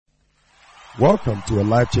Welcome to a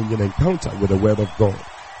life-changing encounter with the Word of God,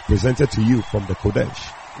 presented to you from the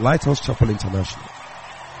Kodesh, Lighthouse Chapel International.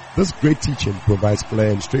 This great teaching provides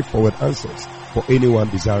clear and straightforward answers for anyone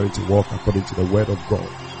desiring to walk according to the Word of God.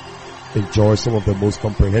 Enjoy some of the most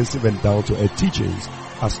comprehensive and down-to-earth teachings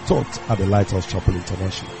as taught at the Lighthouse Chapel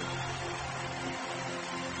International.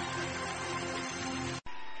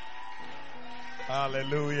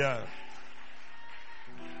 Hallelujah.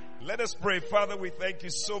 Let us pray. Father, we thank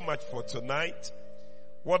you so much for tonight.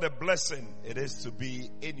 What a blessing it is to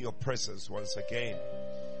be in your presence once again.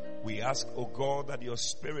 We ask, oh God, that your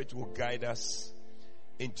Spirit will guide us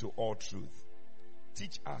into all truth.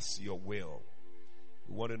 Teach us your will.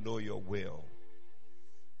 We want to know your will.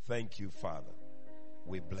 Thank you, Father.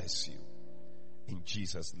 We bless you. In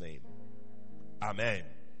Jesus' name. Amen.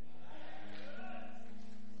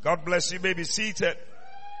 God bless you. You may be seated.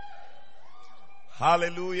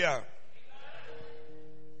 Hallelujah.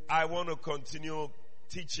 I want to continue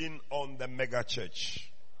teaching on the mega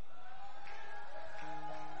church.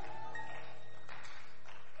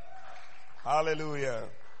 Hallelujah.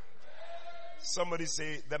 Somebody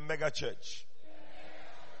say the mega church.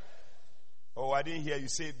 Oh, I didn't hear you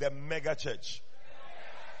say the mega church.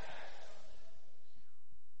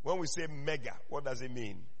 When we say mega, what does it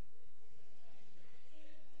mean?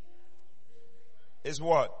 It's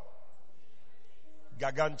what?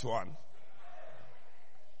 Gargantuan.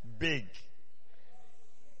 Big.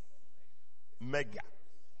 Mega.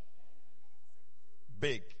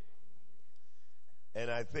 Big. And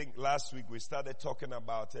I think last week we started talking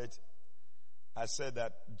about it. I said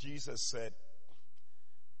that Jesus said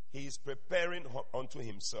he is preparing unto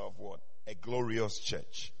himself what? A glorious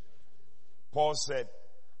church. Paul said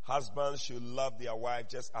husbands should love their wife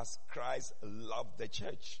just as Christ loved the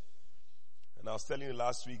church. And I was telling you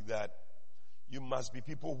last week that you must be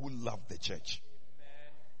people who love the church.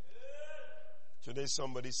 Today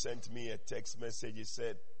somebody sent me a text message. He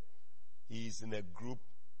said he's in a group.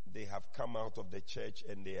 They have come out of the church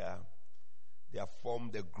and they have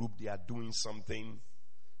formed a group. They are doing something.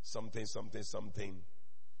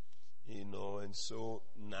 You know, and so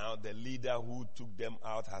now the leader who took them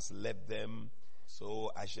out has left them. So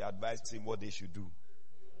I should advise him what they should do.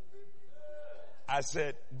 I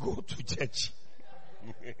said, go to church.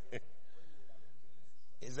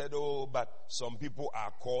 He said, oh, but some people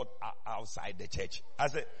are called outside the church. I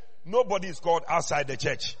said, nobody is called outside the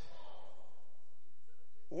church.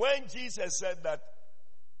 When Jesus said that,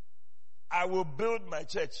 I will build my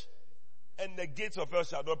church and the gates of hell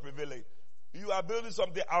shall not prevail. You are building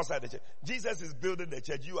something outside the church. Jesus is building the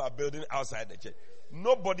church. You are building outside the church.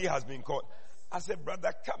 Nobody has been called. I said,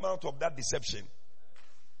 brother, come out of that deception.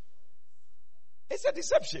 It's a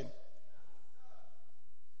deception.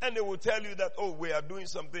 And they will tell you that, oh, we are doing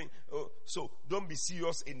something. Oh, so don't be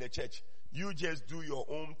serious in the church. You just do your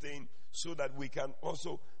own thing so that we can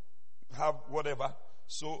also have whatever.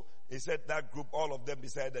 So he said that group, all of them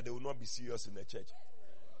decided that they will not be serious in the church.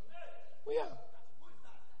 Well, yeah.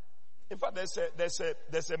 In fact,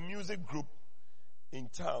 there's a music group in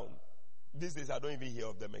town. These days I don't even hear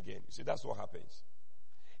of them again. You see, that's what happens.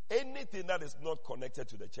 Anything that is not connected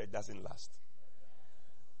to the church doesn't last.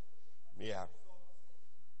 Yeah.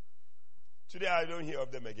 Today I don't hear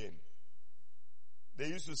of them again. They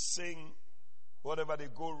used to sing whatever they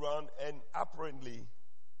go around, and apparently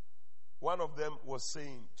one of them was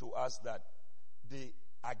saying to us that they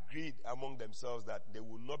agreed among themselves that they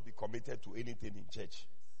will not be committed to anything in church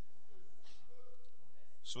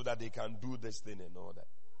so that they can do this thing and all that.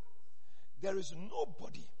 There is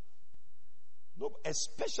nobody,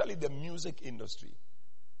 especially the music industry.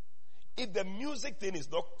 If the music thing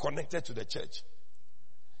is not connected to the church,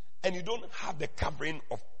 and you don't have the covering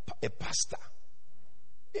of a pastor,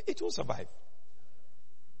 it won't survive.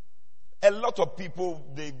 A lot of people,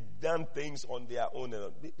 they've done things on their own.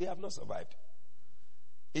 They have not survived.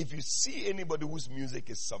 If you see anybody whose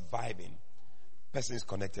music is surviving, person is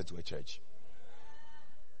connected to a church.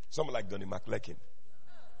 Someone like Donnie McClurkin.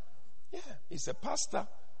 Yeah, he's a pastor.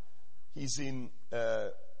 He's in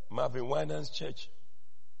Marvin Winans' church.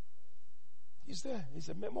 He's there. He's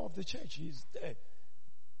a member of the church. He's there.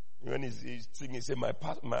 When he's singing, he said, I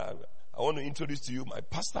want to introduce to you my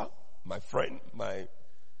pastor, my friend, my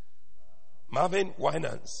Marvin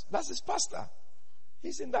Winans. That's his pastor.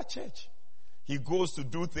 He's in that church. He goes to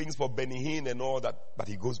do things for Benny Hinn and all that, but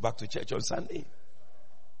he goes back to church on Sunday.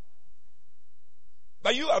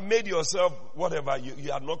 But you have made yourself whatever.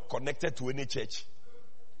 You are not connected to any church.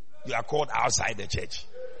 You are called outside the church.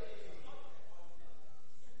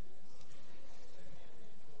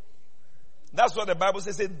 That's what the Bible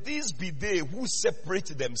says. These be they who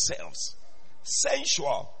separate themselves,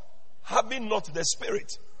 sensual, having not the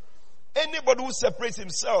Spirit. Anybody who separates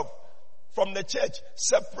himself from the church,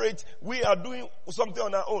 separate, we are doing something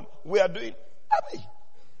on our own. We are doing,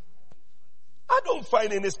 I don't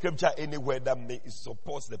find any scripture anywhere that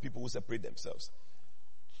supports the people who separate themselves.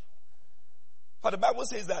 But the Bible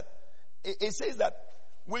says that, it says that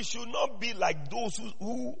we should not be like those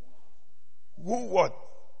who what?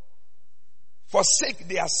 Forsake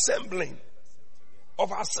the assembling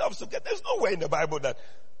of ourselves together. There's nowhere in the Bible that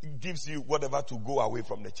gives you whatever to go away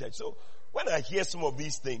from the church. So when I hear some of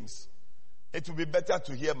these things, it will be better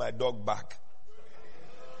to hear my dog bark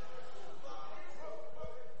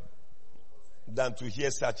than to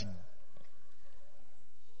hear such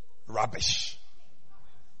rubbish.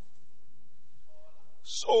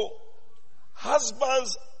 So,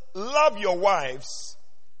 husbands, love your wives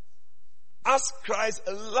as Christ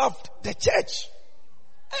loved the church.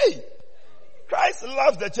 Hey, Christ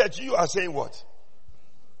loves the church. You are saying what?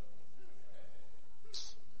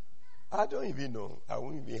 I don't even know. I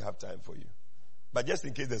won't even have time for you. But just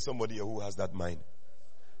in case there's somebody who has that mind.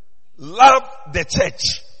 Love the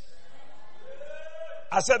church.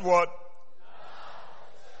 I said what?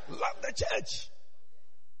 Love the church.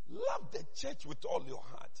 Love the church with all your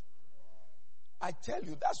heart. I tell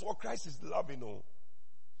you, that's what Christ is loving.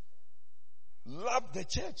 Love the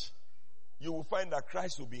church. You will find that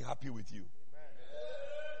Christ will be happy with you.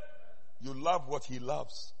 You love what he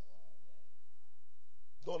loves.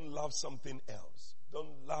 Don't love something else.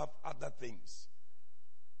 Don't love other things.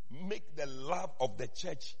 Make the love of the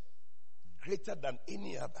church greater than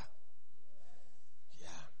any other.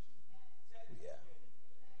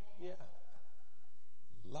 Yeah.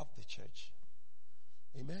 Love the church.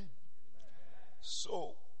 Amen.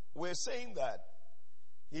 So, we're saying that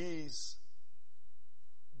he's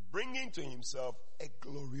bringing to himself a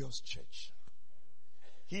glorious church.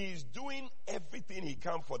 He is doing everything he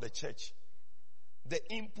can for the church. The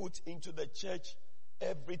input into the church,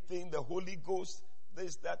 everything, the Holy Ghost,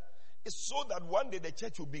 this, that. It's so that one day the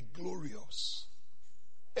church will be glorious.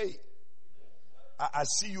 Hey, I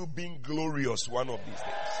see you being glorious one of these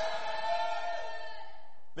days.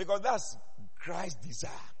 Because that's Christ's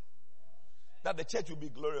desire. That the church will be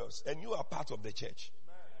glorious. And you are part of the church.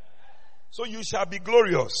 So you shall be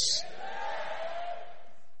glorious.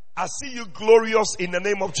 I see you glorious in the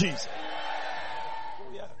name of Jesus.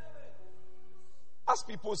 Oh, yeah. As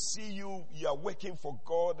people see you, you are working for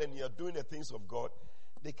God and you are doing the things of God,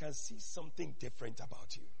 they can see something different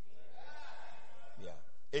about you. Yeah.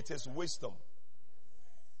 It is wisdom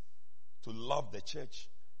to love the church,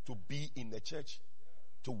 to be in the church,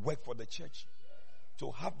 to work for the church,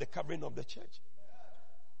 to have the covering of the church.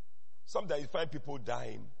 Sometimes you find people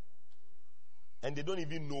dying and they don't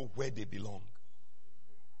even know where they belong.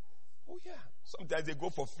 Oh yeah. Sometimes they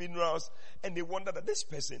go for funerals and they wonder that this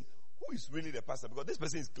person, who is really the pastor? Because this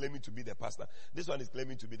person is claiming to be the pastor. This one is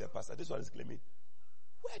claiming to be the pastor. This one is claiming.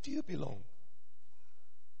 Where do you belong?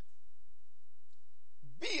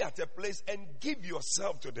 Be at a place and give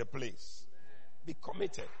yourself to the place. Be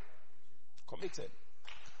committed. Committed.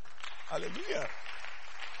 Hallelujah.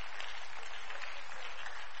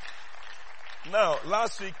 Now,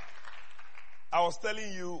 last week, I was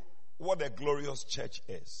telling you what a glorious church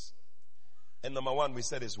is. And number one, we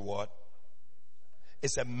said is what?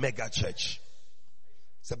 It's a mega church.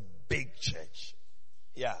 It's a big church.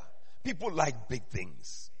 Yeah. People like big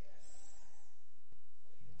things.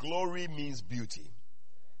 Glory means beauty.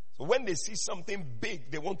 So when they see something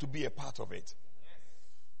big, they want to be a part of it.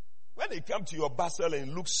 When they come to your Basel and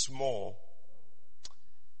it looks small,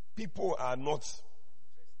 people are not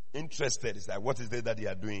interested. It's like, what is it that they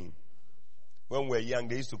are doing? When we were young,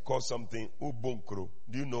 they used to call something ubunkro.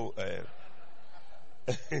 Do you know?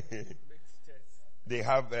 They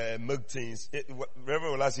have milk tins.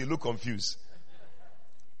 Reverend Olas, you look confused.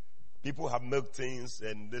 People have milk tins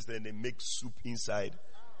and this, and they make soup inside.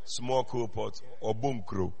 Small coal pot or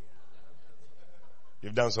bunkro.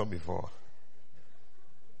 You've done some before.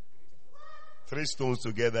 3 stones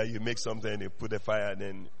together, you make something and you put the fire and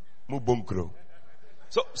then bunkro.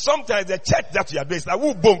 So sometimes the church that you are doing is like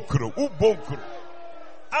bunkro.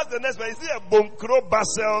 Ask the next one, is it a bunkro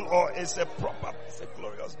Basel or is it it's a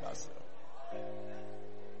glorious Basel?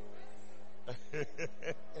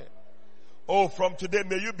 Oh, from today,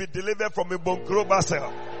 may you be delivered from a bunkro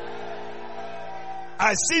Basel.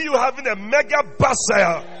 I see you having a mega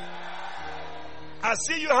Basel. I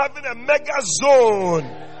see you having a mega zone.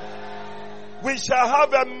 We shall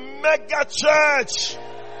have a mega church.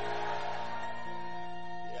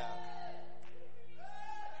 Yeah.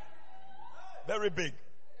 Very big.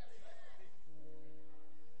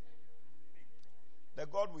 The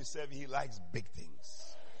God we serve, he likes big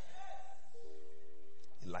things.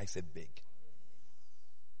 I said big.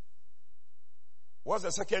 What's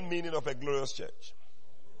the second meaning of a glorious church?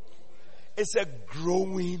 It's a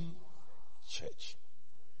growing church.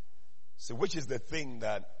 So which is the thing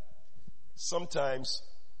that sometimes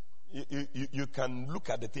you can look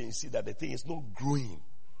at the thing and see that the thing is not growing.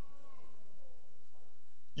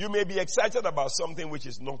 You may be excited about something which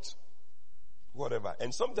is not whatever.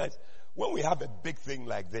 And sometimes when we have a big thing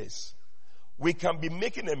like this, we can be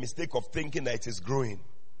making a mistake of thinking that it is growing.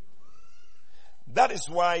 That is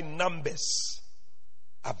why numbers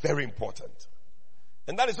are very important.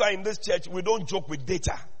 And that is why in this church we don't joke with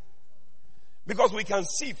data. Because we can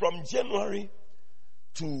see from January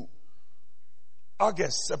to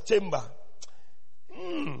August, September,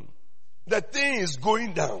 the thing is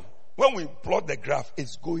going down. When we plot the graph,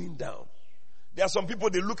 it's going down. There are some people,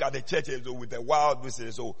 they look at the church with a wild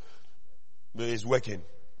vision, so it's working.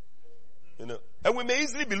 You know, and we may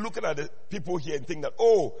easily be looking at the people here and think that,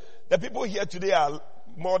 oh, the people here today are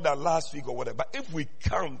more than last week or whatever. But if we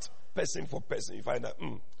count person for person, you find that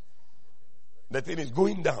the thing is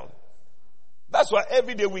going down. That's why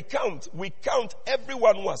every day we count. We count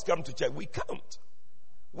everyone who has come to church. We count.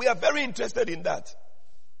 We are very interested in that.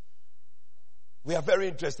 We are very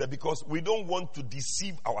interested because we don't want to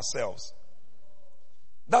deceive ourselves.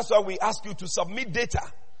 That's why we ask you to submit data.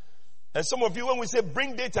 And some of you, when we say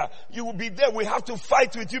bring data, you will be there. We have to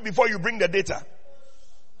fight with you before you bring the data.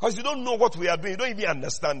 Because you don't know what we are doing. You don't even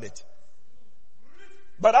understand it.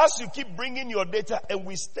 But as you keep bringing your data and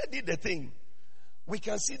we study the thing, we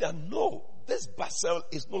can see that no, this Basel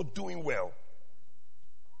is not doing well.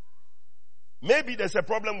 Maybe there's a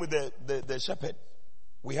problem with the shepherd.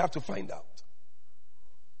 We have to find out.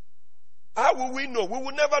 How will we know? We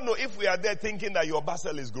will never know if we are there thinking that your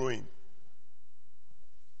Basel is growing.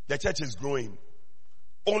 The church is growing.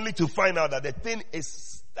 Only to find out that the thing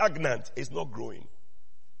is stagnant, it's not growing.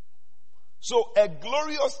 So a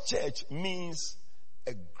glorious church means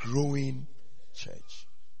a growing church.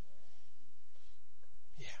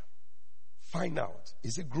 Yeah. Find out.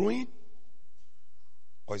 Is it growing?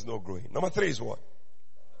 Or is it not growing? Number 3 is what?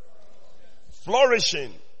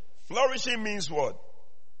 Flourishing. Flourishing means what?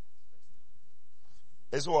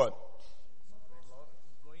 It's what?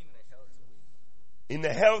 In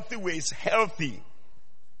a healthy way. It's healthy,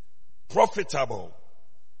 profitable,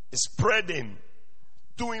 it's spreading,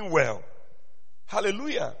 doing well.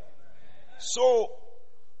 Hallelujah. So,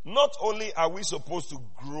 not only are we supposed to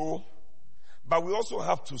grow, but we also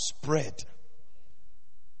have to spread.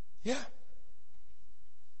 Yeah.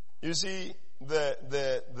 You see,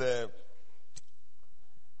 the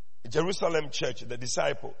Jerusalem church, the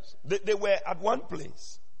disciples, they were at one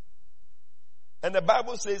place. And the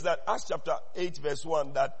Bible says that Acts chapter 8 verse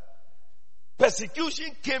 1 that persecution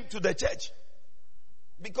came to the church.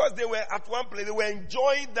 Because they were at one place. They were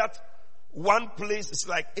enjoying that one place. It's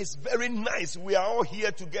like, it's very nice. We are all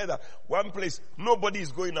here together. One place. Nobody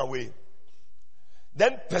is going away.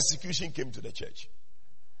 Then persecution came to the church.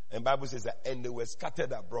 And the Bible says that, and they were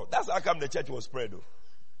scattered abroad. That's how come the church was spread though.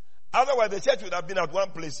 Otherwise the church would have been at one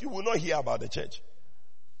place. You will not hear about the church.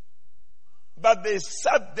 But they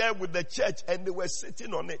sat there with the church and they were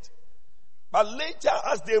sitting on it. But later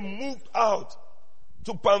as they moved out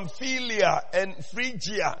to Pamphylia and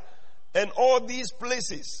Phrygia and all these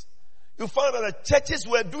places, you found that the churches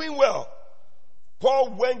were doing well.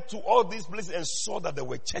 Paul went to all these places and saw that there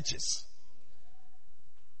were churches.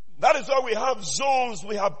 That is why we have zones,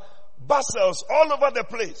 we have Basels all over the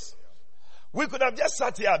place. We could have just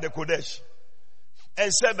sat here at the Kodesh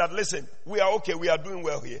and said that, listen, we are okay, we are doing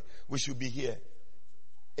well here. We should be here.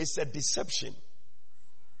 It's a deception.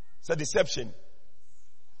 It's a deception.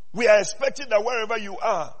 We are expecting that wherever you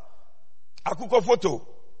are, Akuko Photo,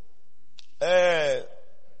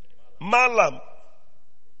 Malam,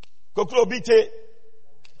 Kokrobite,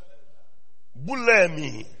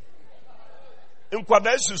 Bulemi,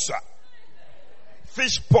 Nkwadesusa,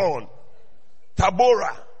 Fish Pond,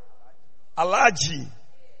 Tabora, Alaji,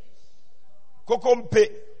 Kokompe,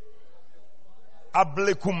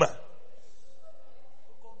 Ablekuma,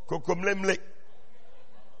 Kokomlemle,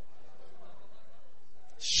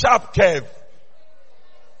 Sharp Cave,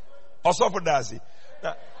 Osofodazi.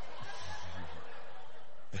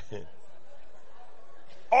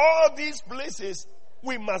 All these places,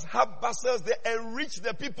 we must have Basels there and reach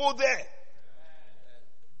the people there.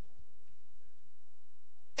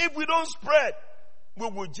 If we don't spread, we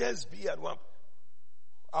will just be at one.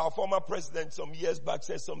 Our former president some years back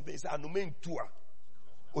said something. He said, "Anumen tua,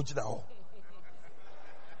 ojinao."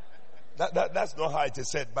 That's not how it is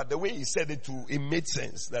said, but the way he said it too, it made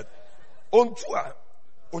sense. That on tua,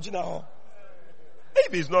 ojinao.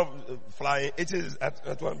 Maybe it's not flying. It is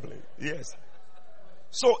at one place. Yes.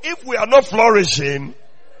 So if we are not flourishing,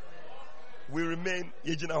 we remain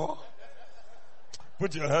Yejinaho.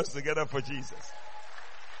 Put your hands together for Jesus.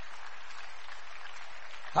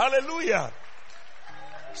 Hallelujah.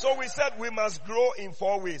 So we said we must grow in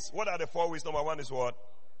 4 ways. What are the 4 ways? Number 1 is what?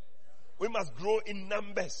 We must grow in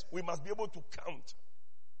numbers. We must be able to count.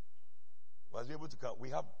 We must be able to count. We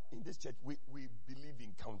have, in this church, we believe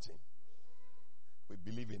in counting. We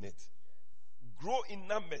believe in it. Grow in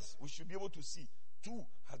numbers. We should be able to see 2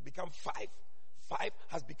 has become 5. 5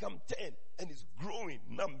 has become 10 and is growing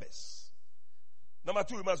numbers. Number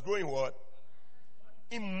 2, we must grow in what?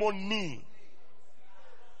 In money.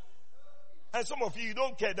 And some of you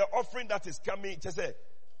don't care the offering that is coming. Just say,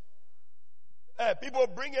 people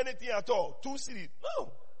bring anything at all. 2 cedis.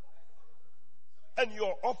 No. And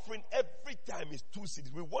your offering every time is 2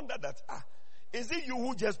 cedis. We wonder that, is it you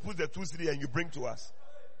who just put the 2 cedis and you bring to us?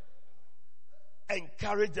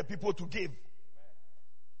 Encourage the people to give.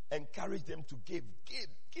 Encourage them to give.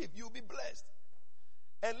 Give. You'll be blessed.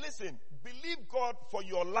 And listen, believe God for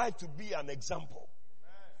your life to be an example.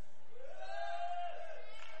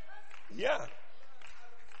 Yeah.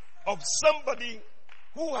 Of somebody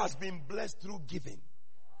who has been blessed through giving.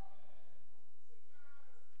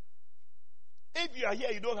 If you are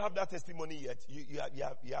here, you don't have that testimony yet.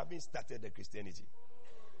 You haven't started the Christianity.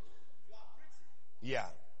 Yeah.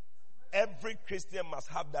 Every Christian must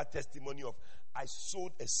have that testimony of, I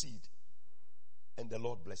sowed a seed and the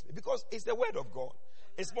Lord blessed me. Because it's the word of God.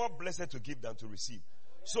 It's more blessed to give than to receive.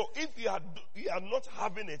 So if you are not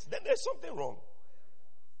having it, then there's something wrong.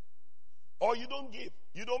 Or you don't give.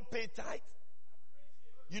 You don't pay tithe.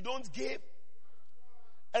 You don't give.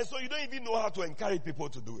 And so you don't even know how to encourage people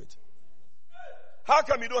to do it. How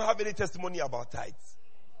come you don't have any testimony about tithes?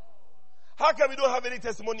 How come you don't have any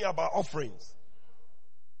testimony about offerings?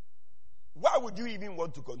 Why would you even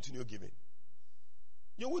want to continue giving?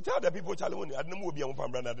 You will tell the people,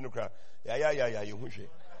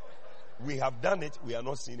 we have done it, we are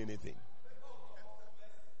not seeing anything.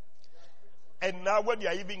 And now when you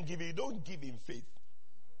are even giving, you don't give in faith.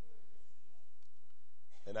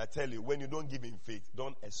 And I tell you, when you don't give in faith,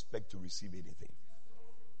 don't expect to receive anything.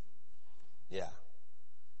 Yeah.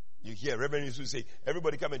 You hear Reverend used to say,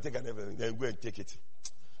 everybody come and take an envelope, then go and take it.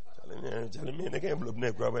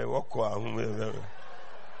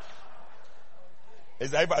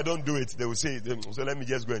 It's like if I don't do it, they will say, so let me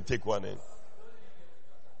just go and take one.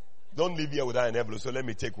 Don't leave here without an envelope, so let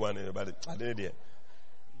me take one. But I didn't.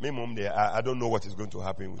 I don't know what is going to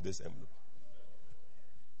happen with this envelope.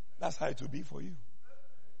 That's how it will be for you.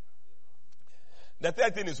 The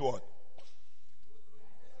third thing is what?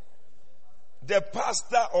 The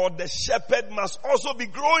pastor or the shepherd must also be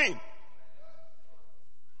growing.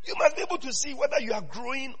 You must be able to see whether you are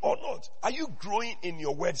growing or not. Are you growing in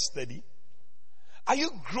your word study? Are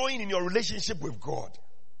you growing in your relationship with God?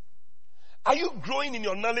 Are you growing in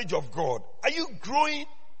your knowledge of God? Are you growing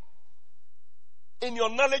in your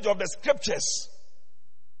knowledge of the scriptures?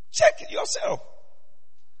 Check it yourself.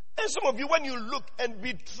 And some of you, when you look and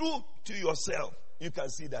be true to yourself, you can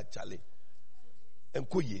see that, Charlie. And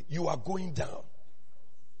you are going down.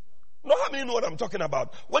 Know how many know what I'm talking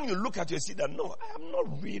about? When you look at you, see that, no, I am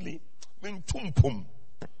not really. In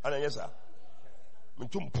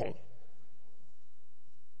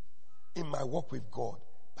my walk with God,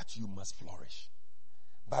 but you must flourish.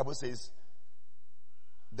 Bible says,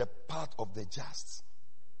 the path of the just,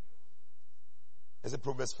 is it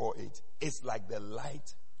Proverbs 4:8? It's like the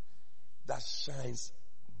light that shines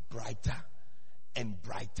brighter and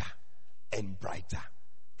brighter and brighter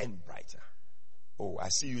and brighter. Oh, I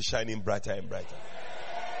see you shining brighter and brighter.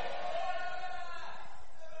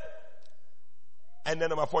 And then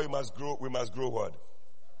number 4, we must grow what?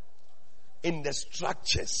 In the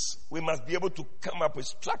structures. We must be able to come up with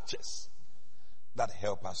structures that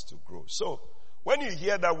help us to grow. So, when you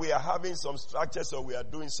hear that we are having some structures or we are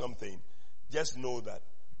doing something, just know that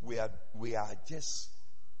we are just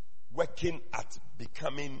working at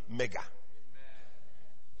becoming mega.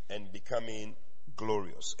 And becoming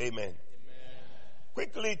glorious. Amen. Amen.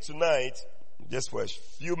 Quickly tonight, just for a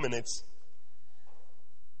few minutes,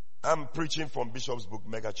 I'm preaching from Bishop's book,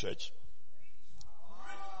 Mega Church.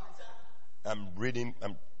 I'm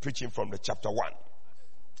preaching from the chapter 1.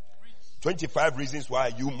 25 reasons why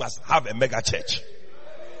you must have a mega church.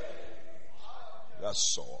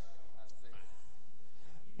 That's all.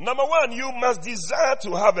 Number 1, you must desire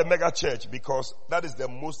to have a mega church because that is the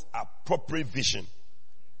most appropriate vision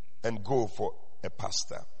and goal for a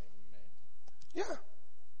pastor. Yeah.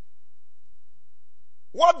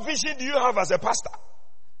 What vision do you have as a pastor?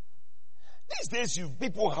 These days,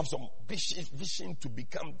 people have some vision to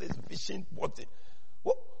become this vision.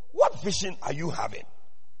 What vision are you having?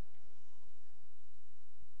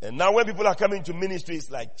 And now when people are coming to ministry, it's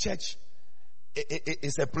like church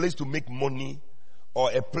is a place to make money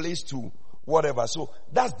or a place to whatever. So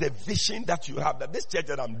that's the vision that you have, that this church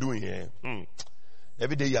that I'm doing here.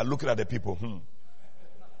 Every day you are looking at the people. What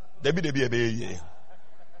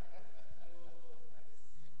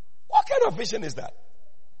kind of vision is that?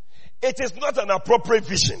 It is not an appropriate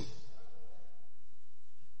vision.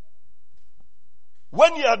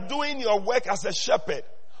 When you are doing your work as a shepherd,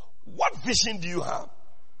 what vision do you have?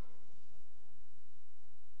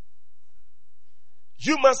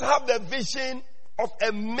 You must have the vision of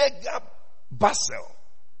a mega Basel.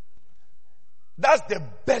 That's the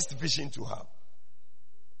best vision to have.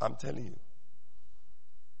 I'm telling you.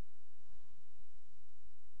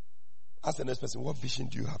 Ask the next person, what vision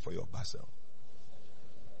do you have for your Basel?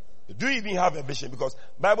 Do you even have a vision? Because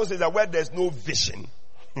Bible says that where there's no vision,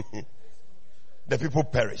 the people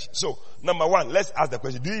perish. So, number one, let's ask the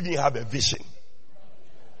question, do you even have a vision?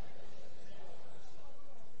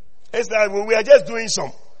 It's like we are just doing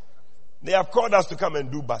some. They have called us to come and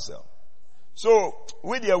do Basel. So,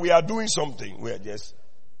 we are doing something. We are just,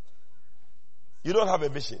 you don't have a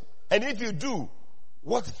vision. And if you do,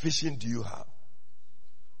 what vision do you have?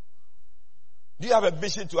 Do you have a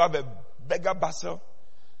vision to have a bigger Basel?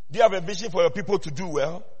 Do you have a vision for your people to do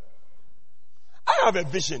well? I have a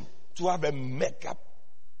vision to have a mega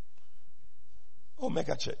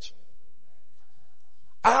church.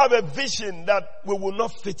 I have a vision that we will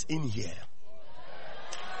not fit in here.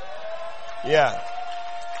 Yeah.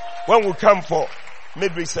 When we come for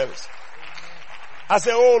midweek service, I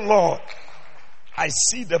say, oh Lord, I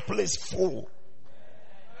see the place full.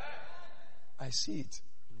 I see it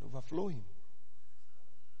overflowing.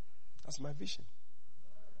 That's my vision.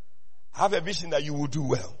 I have a vision that you will do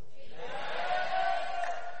well.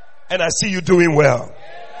 And I see you doing well.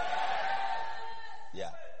 Yeah.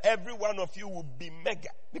 Every one of you will be mega.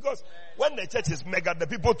 Because when the church is mega, the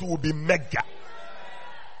people too will be mega.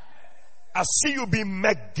 I see you be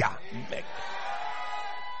mega. Mega.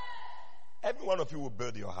 Every one of you will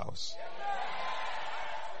build your house.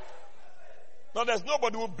 No, there's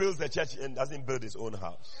nobody who builds the church and doesn't build his own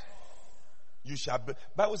house. You shall build.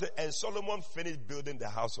 Bible says, and Solomon finished building the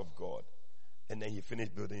house of God. And then he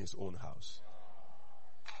finished building his own house.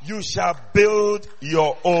 You shall build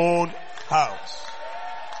your own house.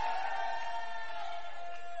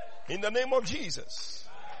 In the name of Jesus.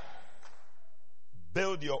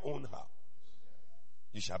 Build your own house.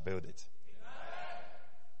 You shall build it.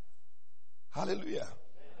 Hallelujah.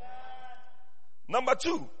 Number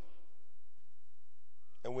 2.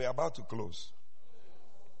 And we're about to close.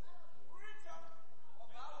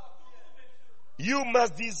 You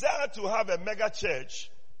must desire to have a mega church,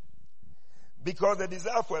 because the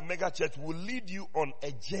desire for a mega church will lead you on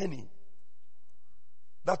a journey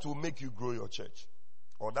that will make you grow your church,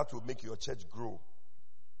 or that will make your church grow.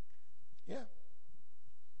 Yeah.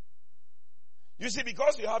 You see,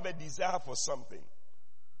 because you have a desire for something,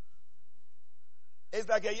 it's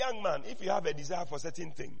like a young man. If you have a desire for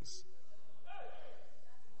certain things,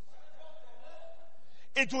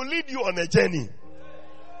 it will lead you on a journey.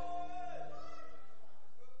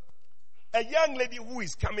 A young lady who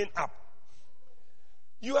is coming up,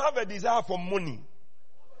 you have a desire for money.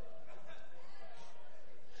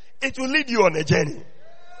 It will lead you on a journey.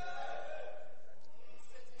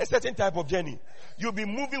 A certain type of journey. You'll be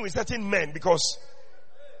moving with certain men because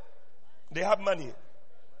they have money.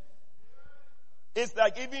 It's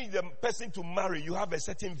like even the person to marry, you have a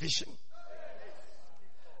certain vision.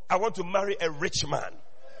 I want to marry a rich man.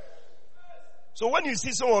 So when you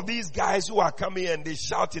see some of these guys who are coming and they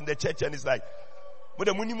shout in the church and it's like,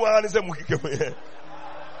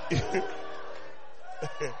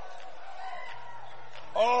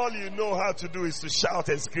 all you know how to do is to shout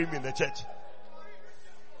and scream in the church.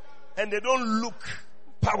 And they don't look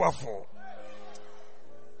powerful.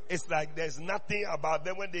 It's like there's nothing about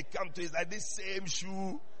them when they come to, it's like this same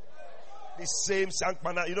shoe, this same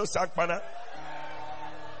sankpana. You know sankpana?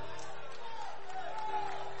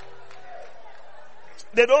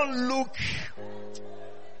 They don't look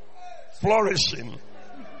flourishing.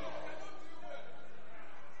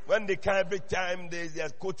 When they come every time, they're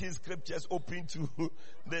quoting scriptures, open to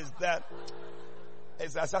this, that.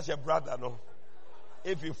 It's such a brother, no?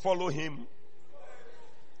 If you follow him,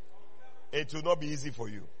 it will not be easy for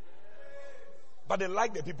you. But they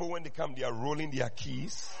like the people when they come, they are rolling their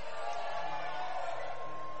keys.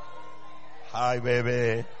 Hi,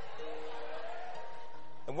 baby.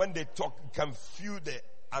 And when they talk, you can feel the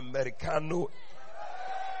Americano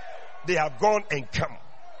They have gone and come.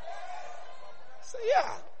 So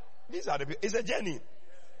yeah, these are the people. It's a journey.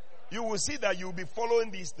 You will see that you will be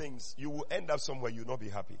following these things. You will end up somewhere you will not be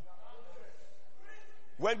happy.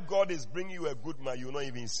 When God is bringing you a good man, you will not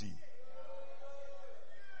even see.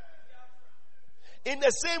 In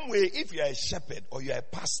the same way, if you are a shepherd or you are a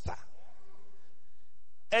pastor,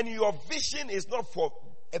 and your vision is not for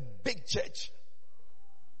a big church,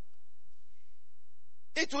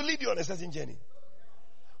 it will lead you on a certain journey.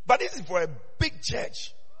 But this is for a big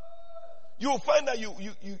church. You will find that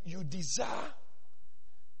you desire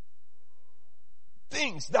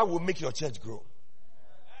things that will make your church grow.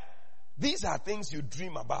 These are things you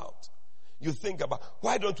dream about. You think about,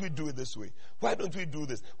 why don't we do it this way? Why don't we do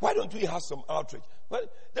this? Why don't we have some outreach? Well,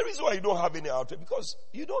 the reason why you don't have any outreach, because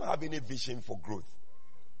you don't have any vision for growth.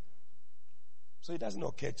 So it doesn't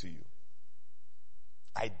occur to you.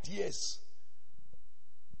 Ideas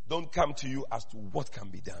don't come to you as to what can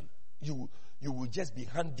be done. You will just be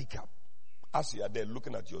handicapped as you are there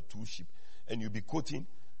looking at your 2 sheep, and you'll be quoting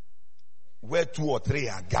where 2 or 3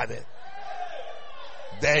 are gathered.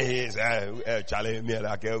 There he is. Charlie,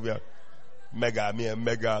 mega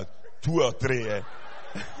 2 or 3.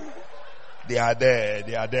 They are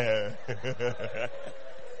there.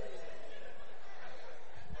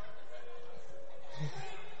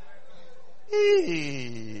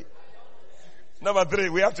 Number 3,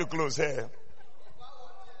 we have to close here.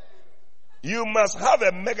 You must have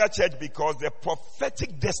a mega church because the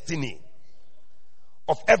prophetic destiny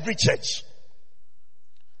of every church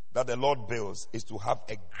that the Lord builds is to have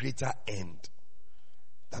a greater end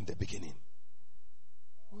than the beginning.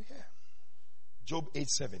 Oh yeah. Job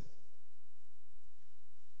 8:7.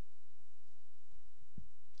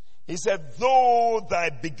 He said, though thy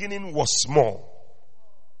beginning was small,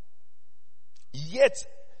 yet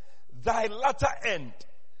thy latter end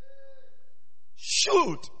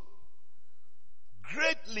should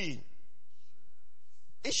greatly.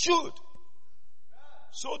 It should.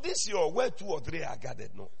 So this year, where 2 or 3 are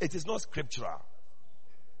gathered, no, it is not scriptural.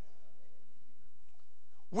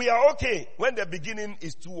 We are okay when the beginning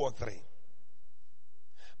is 2 or 3.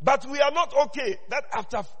 But we are not okay that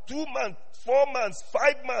after 2 months, 4 months,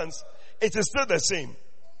 5 months, it is still the same.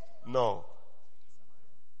 No.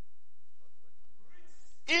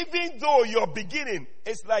 Even though your beginning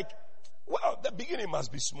is like, well, the beginning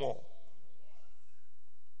must be small.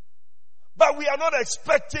 But we are not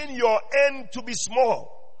expecting your end to be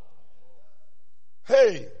small.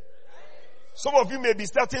 Hey, some of you may be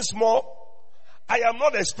starting small. I am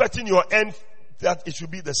not expecting your end that it should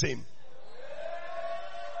be the same.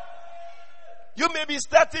 You may be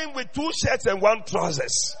starting with 2 shirts and 1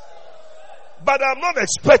 trousers. But I'm not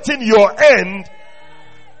expecting your end.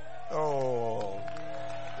 Oh.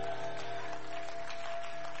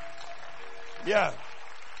 Yeah.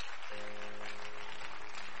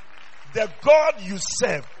 The God you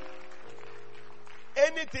serve,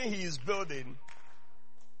 anything he is building,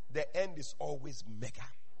 the end is always mega.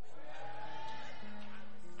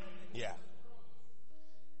 Yeah.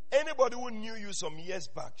 Anybody who knew you some years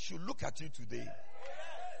back should look at you today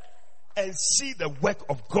and see the work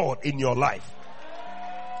of God in your life.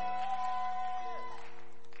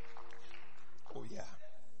 Oh yeah.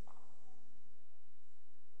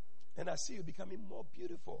 And I see you becoming more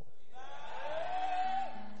beautiful.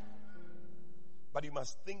 But you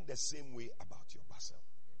must think the same way about your basel.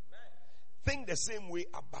 Think the same way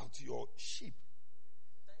about your sheep.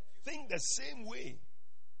 Think the same way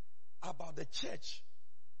about the church.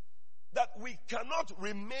 That we cannot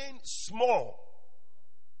remain small.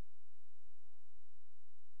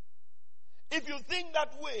 If you think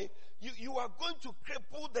that way, you are going to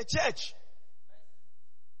cripple the church.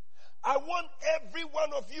 I want every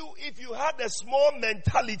one of you, if you had a small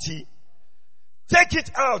mentality, take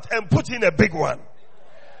it out and put in a big one.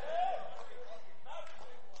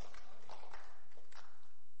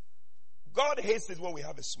 God hates it when we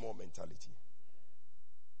have a small mentality.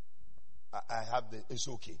 I have it's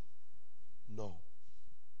okay. No.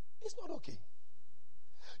 It's not okay.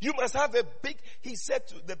 You must have a big, he said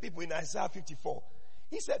to the people in Isaiah 54,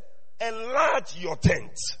 he said, enlarge your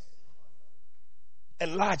tent.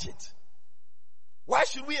 Enlarge it. Why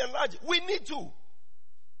should we enlarge it? We need to.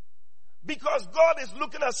 Because God is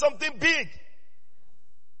looking at something big.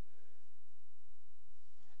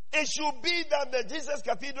 It should be that the Jesus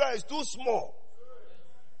Cathedral is too small.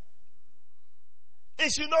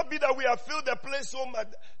 It should not be that we have filled the place so much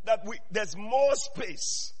that there's more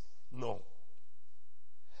space. No.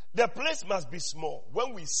 The place must be small.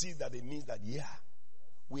 When we see that, it means that, yeah,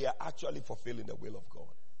 we are actually fulfilling the will of God.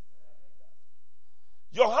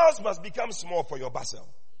 Your house must become small for your basel.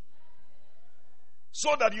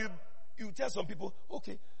 So that you tell some people,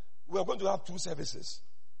 okay, we are going to have 2 services.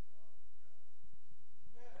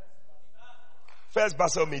 First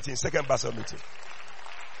Basel meeting, second Basel meeting.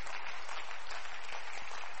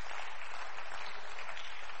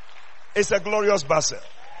 It's a glorious Basel.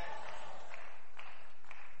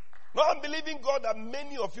 Now I'm believing God that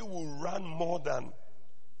many of you will run more than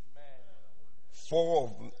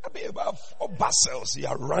 4 about 4 Basels. You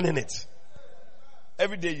are running it.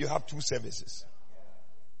 Every day you have 2 services.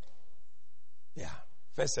 Yeah.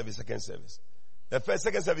 First service, second service. The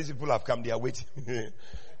second service people have come, they are waiting.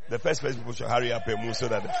 The first service people should hurry up and move so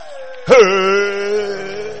that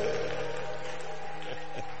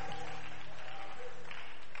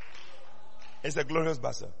it's a glorious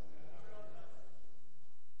Basel.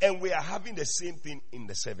 And we are having the same thing in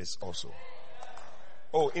the service also.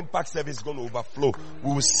 Oh, impact service is going to overflow.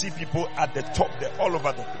 We will see people at the top there, all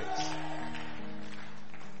over the place.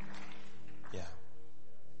 Yeah.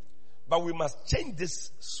 But we must change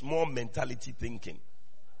this small mentality thinking.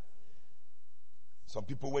 Some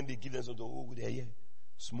people, when they give them something, oh, they're here.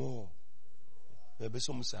 Small.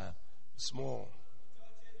 Small.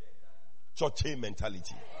 Church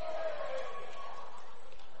mentality.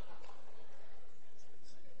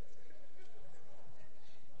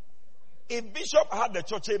 If Bishop had the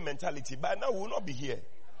church mentality, by now we will not be here.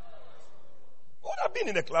 We would have been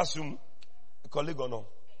in the classroom, colleague or no?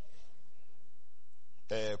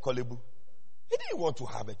 Kolebu. He didn't want to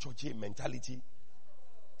have a church mentality.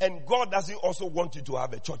 And God doesn't also want you to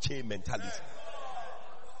have a church mentality.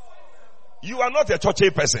 You are not a church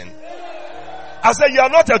person. I said you are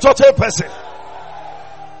not a church person.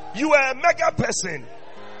 You are a mega person.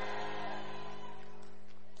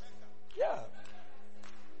 Yeah.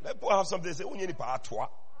 People have something to say, Unyeni paatwa.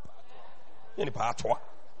 Unyeni paatwa.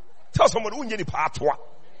 Tell someone, Unyeni paatwa.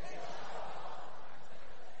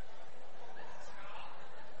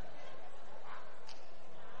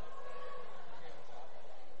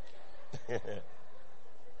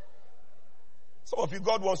 Some of you,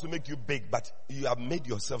 God wants to make you big, but you have made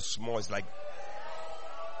yourself small. It's like,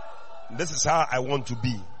 this is how I want to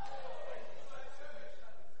be.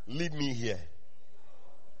 Leave me here.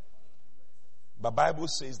 But Bible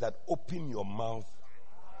says that open your mouth.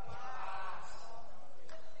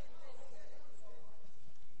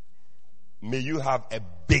 May you have a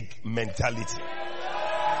big mentality.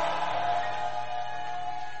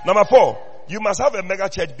 Number 4, you must have a mega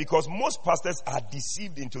church because most pastors are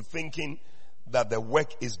deceived into thinking that the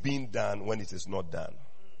work is being done when it is not done.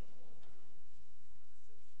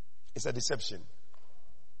 It's a deception.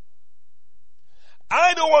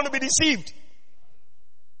 I don't want to be deceived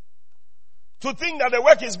to think that the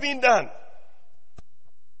work is being done.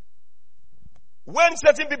 When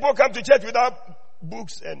certain people come to church without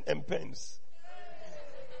books and pens,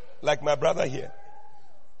 like my brother here.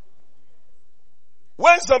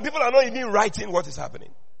 When some people are not even writing what is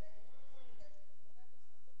happening.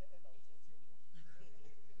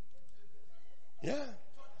 Yeah.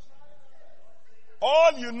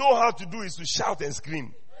 All you know how to do is to shout and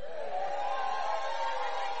scream.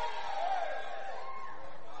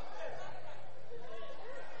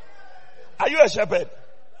 Are you a shepherd?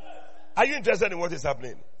 Are you interested in what is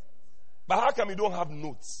happening? But how come you don't have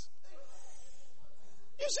notes?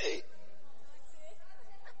 You see,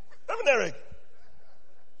 Reverend Eric,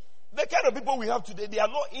 the kind of people we have today, they are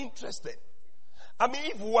not interested. I mean,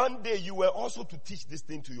 if one day you were also to teach this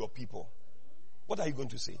thing to your people, what are you going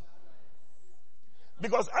to say?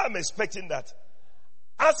 Because I'm expecting that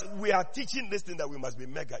as we are teaching this thing that we must be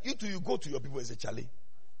mega, you go to your people and say, Charlie,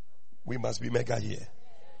 we must be mega here.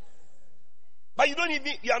 But you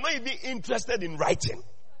are not even interested in writing.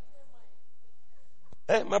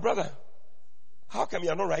 My brother, how come you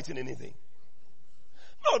are not writing anything?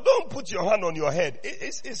 No, don't put your hand on your head.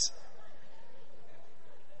 It's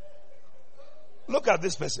look at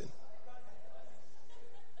this person.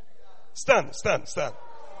 Stand. Stand,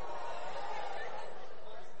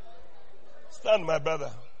 my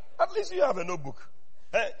brother. At least you have a notebook.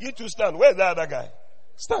 You two stand. Where's the other guy?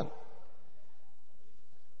 Stand.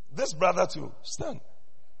 This brother too. Stand.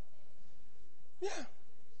 Yeah.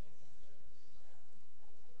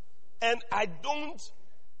 And I don't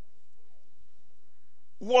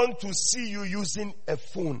want to see you using a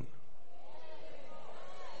phone.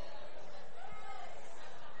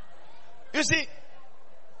 You see,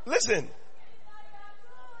 listen.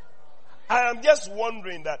 I am just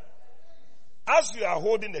wondering that as you are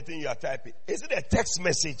holding the thing you are typing, is it a text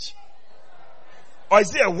message? Or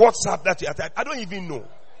is it a WhatsApp that you are typing? I don't even know.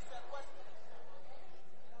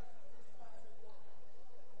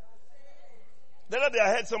 The other day I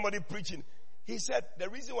heard somebody preaching. He said the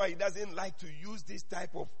reason why he doesn't like to use this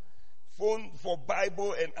type of phone for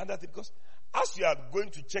Bible and other things. Because as you are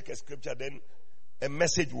going to check a scripture, then a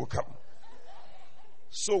message will come.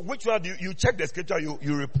 So which one do you check the scripture,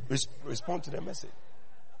 you respond to the message.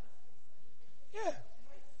 Yeah.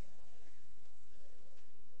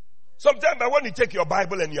 Sometimes when you take your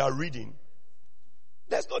Bible and you are reading,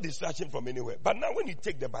 there's no distraction from anywhere. But now when you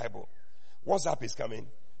take the Bible, WhatsApp is coming,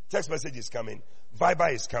 text message is coming,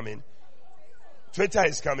 Viber is coming, Twitter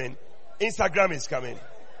is coming, Instagram is coming.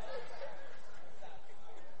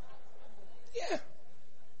 Yeah.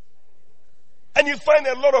 And you find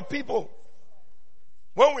a lot of people,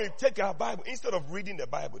 when we take our Bible, instead of reading the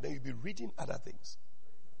Bible, then you'll be reading other things.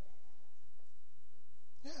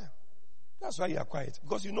 Yeah. That's why you are quiet.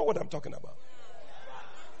 Because you know what I'm talking about.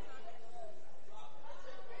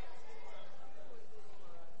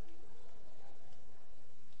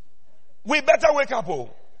 We better wake up,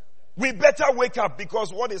 oh. We better wake up,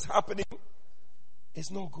 because what is happening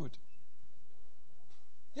is no good.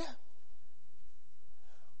 Yeah.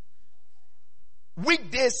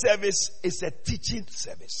 Weekday service is a teaching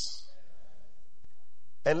service.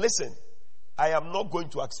 And listen, I am not going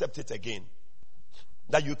to accept it again,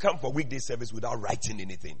 that you come for weekday service without writing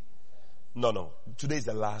anything. No. Today is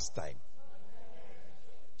the last time.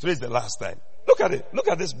 Today is the last time. Look at it. Look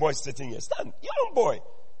at this boy sitting here. Stand. Young boy.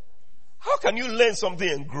 How can you learn something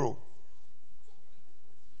and grow?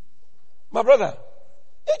 My brother,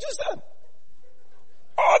 hey, you stand.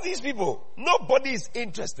 All these people, nobody is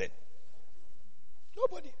interested.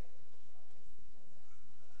 Nobody.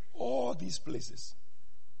 All these places.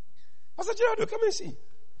 Pastor Gerardo, come and see.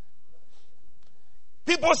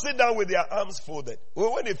 People sit down with their arms folded.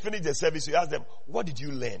 Well, when they finish the service, you ask them, what did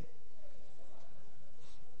you learn?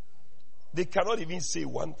 They cannot even say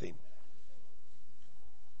one thing.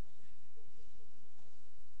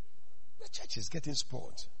 The church is getting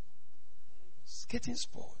spoiled. It's getting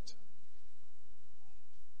spoiled.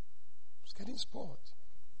 It's getting spoiled.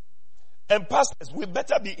 And pastors, we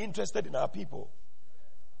better be interested in our people.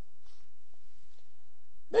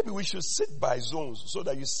 Maybe we should sit by zones, so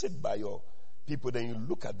that you sit by your people, then you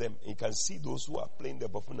look at them and you can see those who are playing the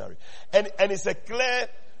buffoonery. And it's a clear,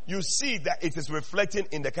 you see that it is reflecting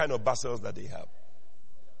in the kind of bustles that they have.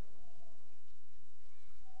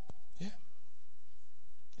 Yeah.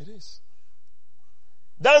 It is.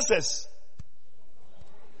 Dancers.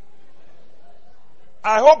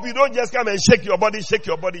 I hope you don't just come and shake your body, shake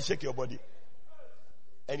your body, shake your body.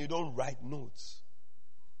 And you don't write notes.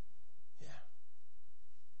 Yeah.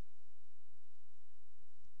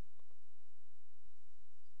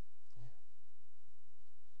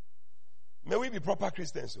 May we be proper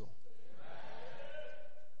Christians. So.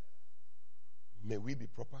 May we be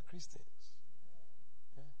proper Christians.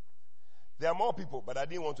 Yeah. There are more people, but I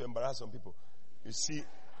didn't want to embarrass some people. You see,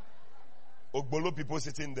 Ogbolo people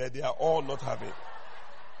sitting there, they are all not having.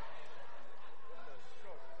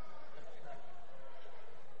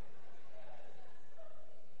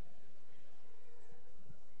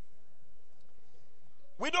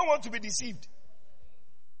 We don't want to be deceived.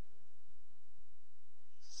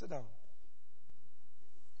 Sit down.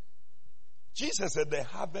 Jesus said the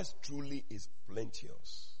harvest truly is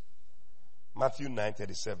plenteous. Matthew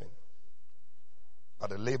 9:37. But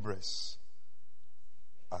the laborers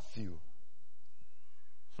are few.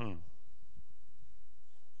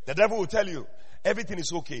 The devil will tell you everything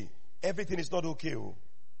is okay. Everything is not okay. Oh.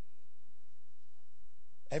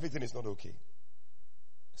 Everything is not okay.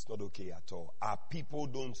 It's not okay at all. Our people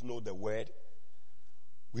don't know the word.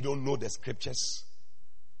 We don't know the scriptures.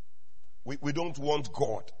 We don't want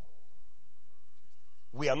God.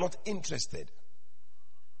 We are not interested.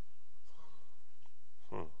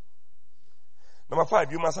 Number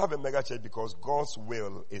 5, you must have a mega church, because God's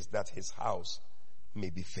will is that his house may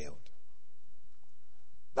be filled.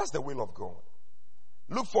 That's the will of God.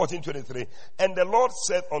 Luke 14:23. And the Lord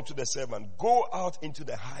said unto the servant, go out into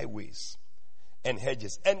the highways and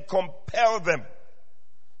hedges and compel them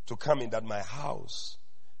to come in, that my house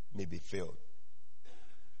may be filled.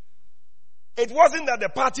 It wasn't that the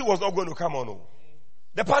party was not going to come on. No.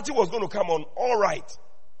 The party was going to come on, all right.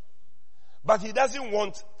 But he doesn't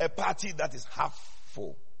want a party that is half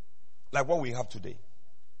full, like what we have today.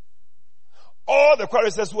 All the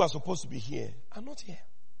choristers who are supposed to be here are not here.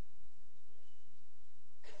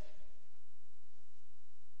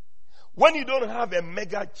 When you don't have a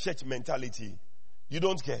mega church mentality, you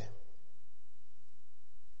don't care.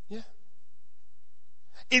 Yeah.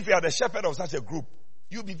 If you are the shepherd of such a group,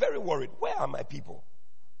 you'll be very worried. Where are my people?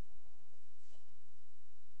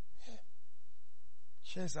 Yeah.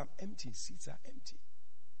 Chairs are empty. Seats are empty.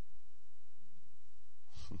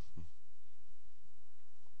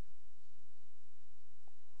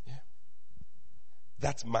 Yeah.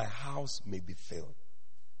 that my house may be filled.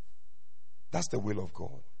 That's the will of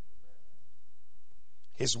God.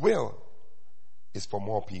 His will is for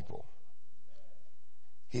more people.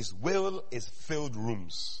 His will is filled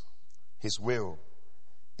rooms. His will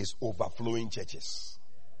is overflowing churches.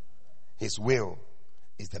 His will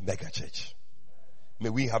is the mega church. May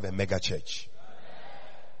we have a mega church.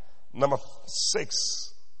 Number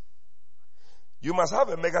 6. You must have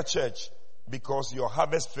a mega church because your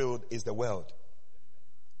harvest field is the world.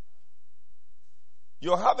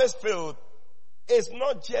 Your harvest field is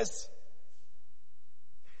not just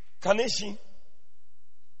Kaneshie.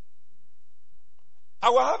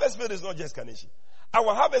 Our harvest field is not just Kaneshie.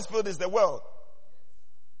 Our harvest field is the world.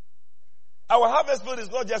 Our harvest field is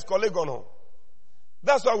not just Kolegono.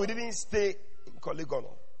 That's why we didn't stay in Kolegono.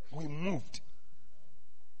 We moved.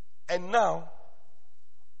 And now,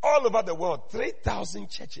 all over the world, 3,000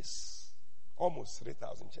 churches. Almost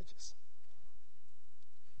 3,000 churches.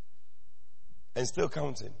 And still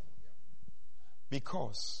counting.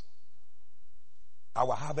 Because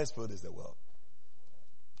our harvest field is the world.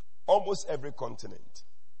 Almost every continent,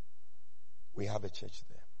 we have a church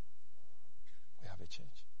there. We have a church.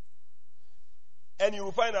 And you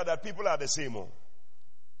will find out that people are the same.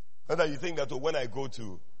 Not that you think that when I go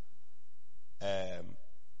to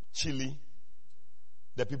Chile,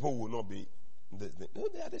 the people will not be. No,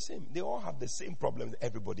 they are the same. They all have the same problems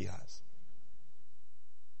everybody has.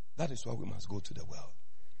 That is why we must go to the world.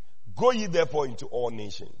 Go ye therefore into all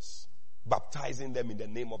nations, baptizing them in the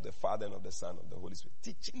name of the Father and of the Son and of the Holy Spirit,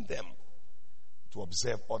 teaching them to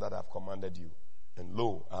observe all that I have commanded you. And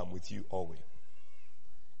lo, I am with you always,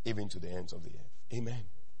 even to the ends of the earth. Amen.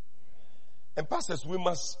 And pastors, we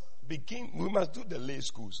must do the lay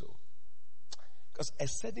school so. Because a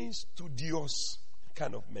certain studious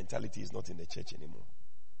kind of mentality is not in the church anymore.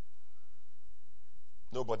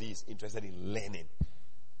 Nobody is interested in learning.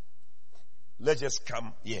 Let's just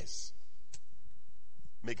come, yes.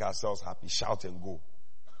 Make ourselves happy, shout and go.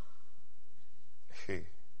 Hey.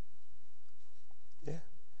 Yeah.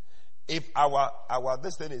 If our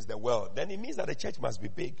this thing is the world, then it means that the church must be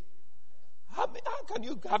big. How can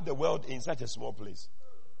you have the world in such a small place?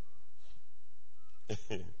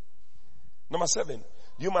 Number 7,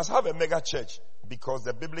 you must have a mega church because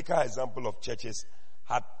the biblical example of churches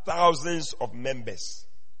had thousands of members.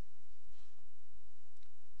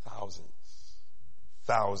 Thousands.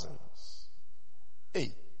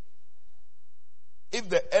 Hey, if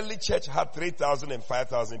the early church had 3,000 and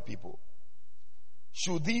 5,000 people,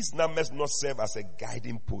 should these numbers not serve as a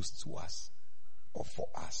guiding post to us or for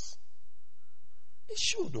us? It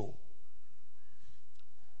should, though.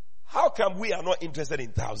 How come we are not interested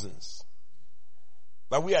in thousands,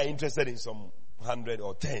 but we are interested in some 100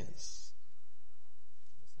 or tens?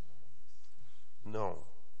 No.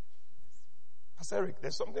 Pastor Eric,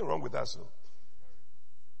 there's something wrong with us. So.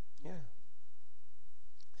 Yeah.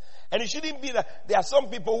 And it shouldn't be that there are some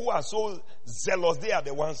people who are so zealous, they are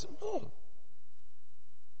the ones. No.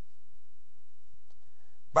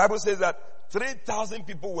 Bible says that 3,000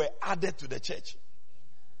 people were added to the church.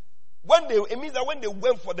 It means that when they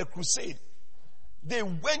went for the crusade, they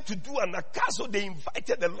went to do an account, so they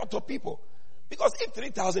invited a lot of people. Because if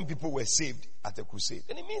 3,000 people were saved at the crusade,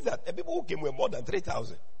 then it means that the people who came were more than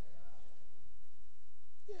 3,000.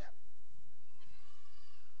 Yeah.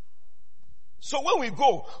 So when we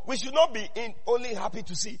go, we should not be only happy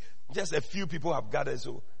to see just a few people have gathered,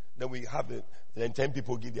 so then we have then 10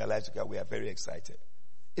 people give their lives to God. We are very excited.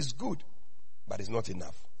 It's good, but it's not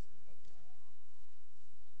enough.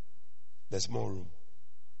 There's more room.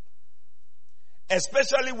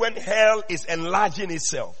 Especially when hell is enlarging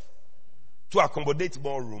itself to accommodate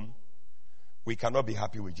more room, we cannot be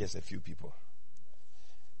happy with just a few people.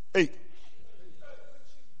 8.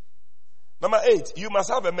 Number 8, you must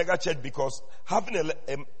have a mega church because having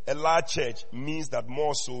a large church means that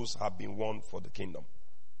more souls have been won for the kingdom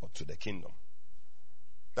or to the kingdom.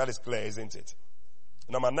 That is clear, isn't it?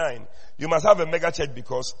 Number 9, you must have a mega church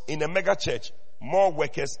because in a mega church, more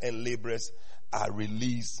workers and laborers are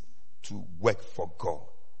released to work for God.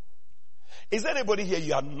 Is there anybody here,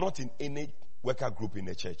 you are not in any worker group in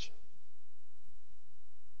the church?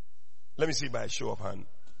 Let me see by a show of hand.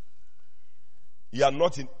 You are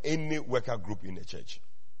not in any worker group in the church.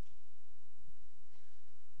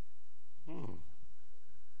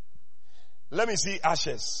 Let me see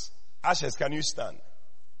Ashes. Ashes, can you stand?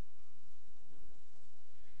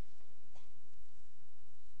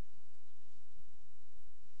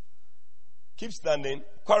 Keep standing.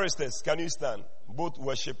 Choristers, can you stand? Both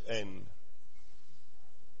worship and...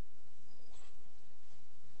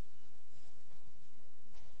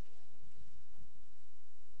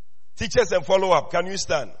 Teachers and follow-up, can you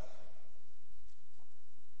stand?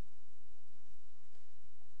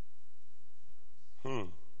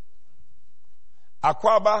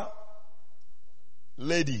 Akwaba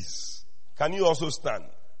ladies, can you also stand?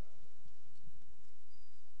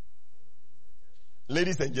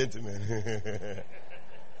 Ladies and gentlemen.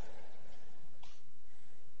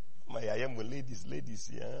 I am with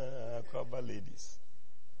ladies, yeah, Akwaba ladies.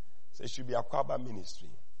 So it should be Akwaba ministry.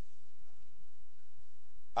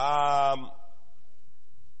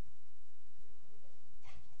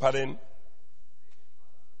 Pardon?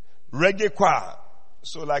 Reggae choir.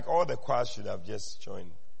 So like all the choirs should have just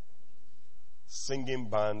joined. Singing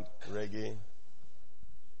band, reggae,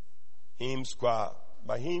 hymns choir.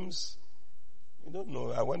 But hymns, we don't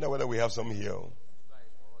know. I wonder whether we have some here.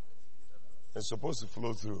 It's supposed to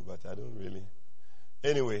flow through, but I don't really.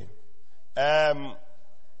 Anyway,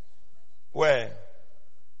 where?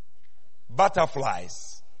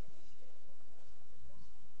 Butterflies.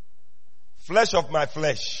 Flesh of my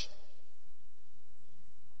flesh.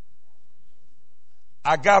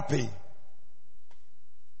 Agape.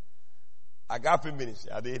 Agape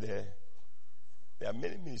ministry. Are they there? There are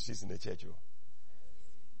many ministries in the church.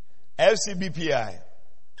 LCBPI.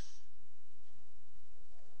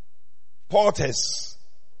 Porters.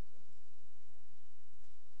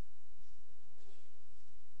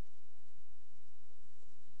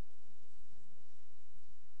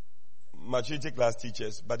 Maturity class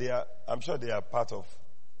teachers, but I'm sure they are part of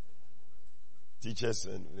teachers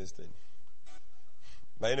and this thing.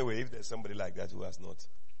 But anyway, if there's somebody like that who has not.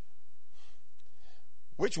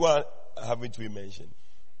 Which one haven't we mentioned?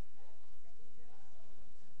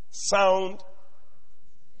 Sound,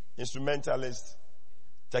 instrumentalists,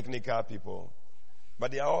 technical people.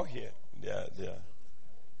 But they are all here. They are.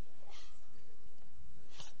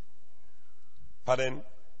 Pardon?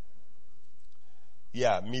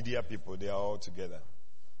 Yeah, media people, they are all together.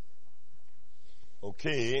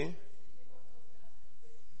 Okay.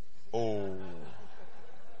 Oh.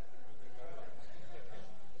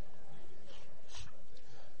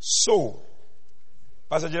 So,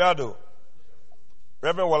 Pastor Gerardo,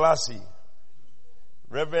 Reverend Walasi,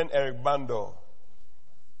 Reverend Eric Bando,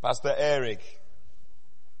 Pastor Eric,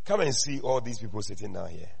 come and see all these people sitting down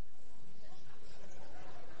here.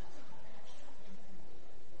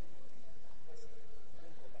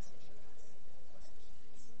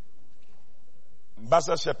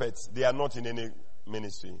 Pastor shepherds, they are not in any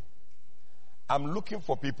ministry. I'm looking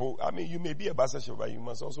for people. I mean, you may be a pastor shepherd, but you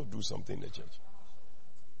must also do something in the church.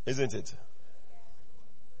 Isn't it?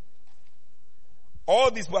 All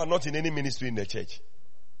these people are not in any ministry in the church.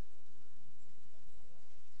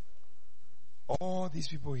 All these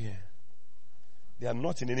people here, they are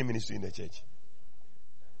not in any ministry in the church.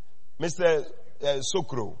 Mr.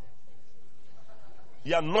 Sokro,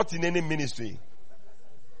 you are not in any ministry.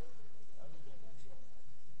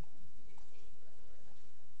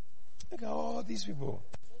 Look at all these people.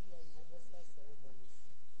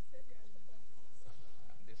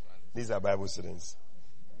 These are Bible students.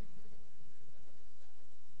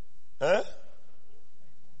 Huh?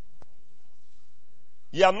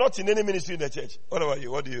 You are not in any ministry in the church. What about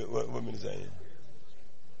you? What ministry are you?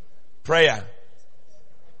 Prayer.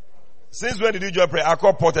 Since when did you join prayer? I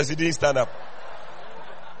called Porters, he didn't stand up.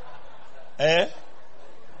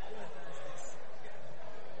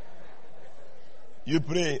 You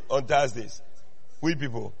pray on Thursdays. With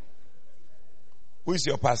people. Who is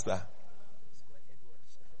your pastor?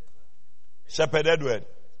 Shepherd Edward.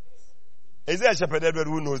 Is there a Shepherd Edward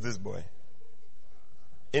who knows this boy?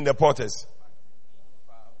 In the Porters.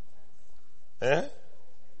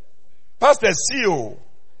 Pastor CEO.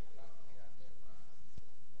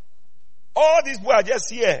 All these boys are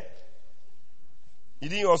just here. He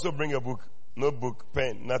didn't also bring a book, notebook,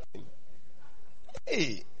 pen, nothing.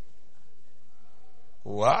 Hey.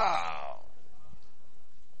 Wow.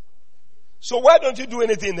 So why don't you do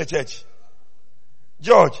anything in the church?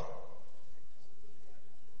 George.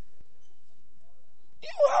 You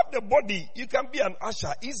have the body. You can be an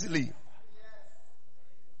usher easily.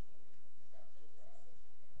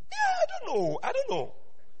 Yeah, I don't know.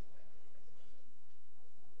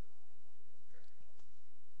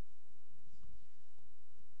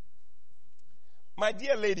 My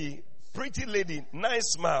dear lady, pretty lady,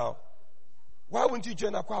 nice smile. Why wouldn't you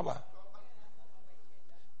join Akwaba?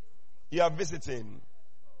 You are visiting.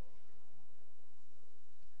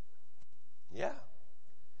 Yeah.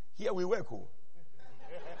 Here we work.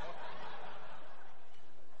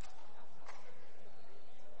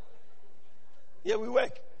 Here we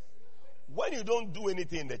work. When you don't do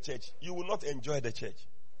anything in the church, you will not enjoy the church.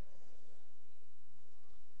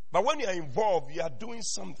 But when you are involved, you are doing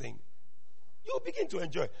something. You'll begin to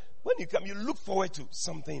enjoy. When you come, you look forward to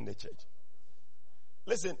something in the church.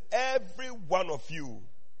 Listen, every one of you,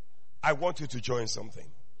 I want you to join something.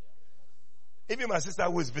 Even my sister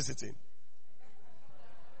who is visiting.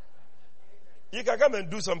 You can come and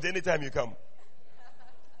do something anytime you come.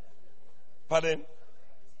 Pardon?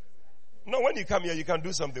 No, when you come here, you can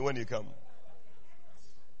do something when you come.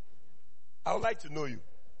 I would like to know you.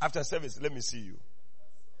 After service, let me see you.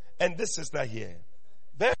 And this sister here,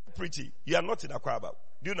 very pretty. You are not in Akwaba.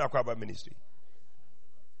 Do you know Akwaba ministry?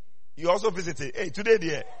 You also visited. Hey, today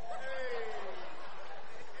dear.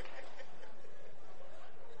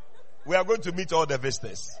 We are going to meet all the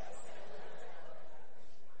visitors.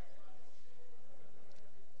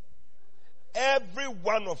 Every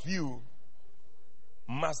one of you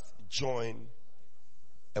must join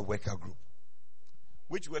a worker group.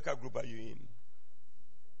 Which worker group are you in?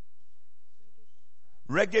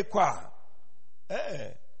 Reggae choir.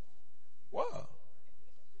 Hey. Wow.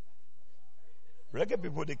 Reggae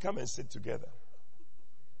people, they come and sit together.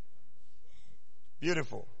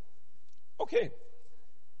 Beautiful. Okay.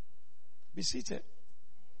 Be seated.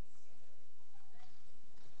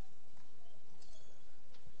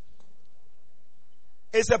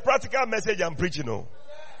 It's a practical message I'm preaching on.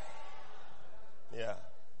 Yeah.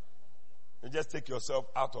 You just take yourself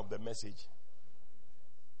out of the message.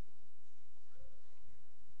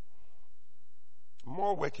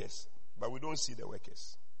 More workers, but we don't see the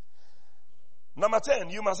workers. Number 10,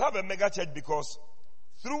 you must have a mega church because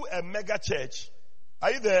through a mega church,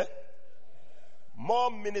 are you there?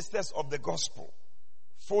 More ministers of the gospel,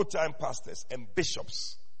 full-time pastors and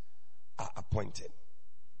bishops are appointed.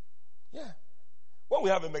 Yeah. When we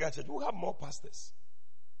have a mega church, we'll have more pastors.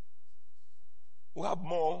 We'll have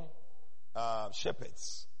more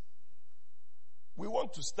shepherds. We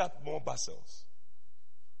want to start more Basils.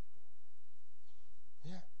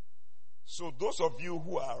 Yeah. So those of you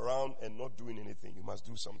who are around and not doing anything, you must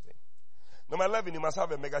do something. Number 11, you must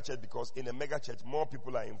have a mega church because in a mega church, more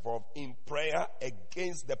people are involved in prayer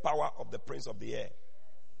against the power of the prince of the air.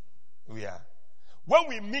 Yeah. When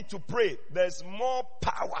we meet to pray, there's more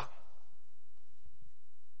power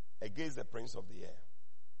against the prince of the air.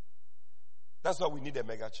 That's why we need a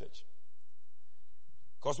mega church.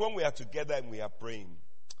 Because when we are together and we are praying,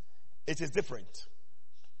 it is different.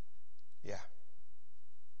 Yeah.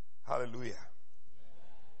 Hallelujah.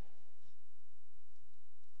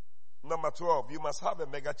 Number 12, you must have a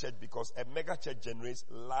mega church because a mega church generates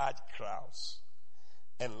large crowds.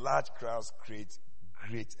 And large crowds create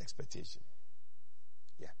great expectation.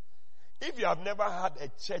 Yeah. If you have never had a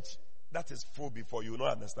church that is full before, you will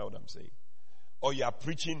not understand what I'm saying. Or you are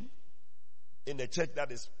preaching in a church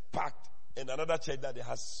that is packed in another church that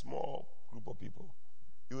has small group of people.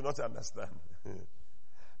 You will not understand.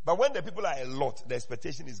 But when the people are a lot, the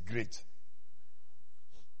expectation is great.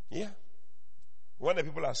 Yeah. When the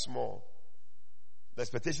people are small, the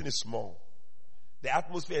expectation is small. The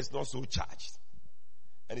atmosphere is not so charged.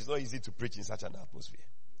 And it's not easy to preach in such an atmosphere.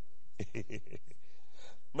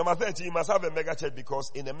 Number 13, you must have a mega church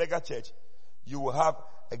because in a mega church, you will have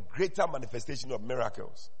a greater manifestation of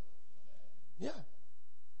miracles. Yeah.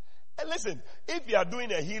 And listen, if you are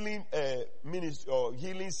doing a healing ministry or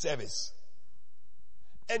healing service,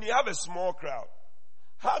 and you have a small crowd,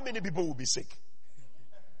 how many people will be sick?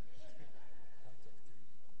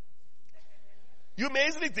 You may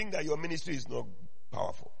easily think that your ministry is not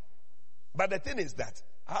powerful. But the thing is that,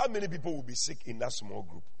 how many people will be sick in that small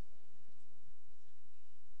group?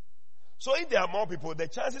 So if there are more people, the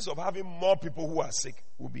chances of having more people who are sick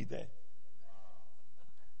will be there.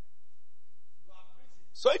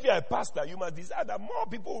 So if you are a pastor, you must decide that more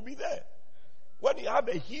people will be there. When you have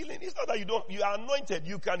a healing, it's not that you are anointed,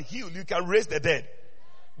 you can heal, you can raise the dead.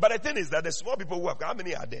 But the thing is that the small people who have, how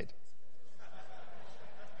many are dead?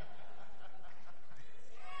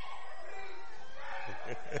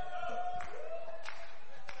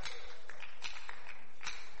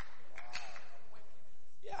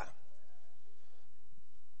 Yeah.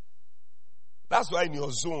 That's why in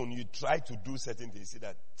your zone you try to do certain things. See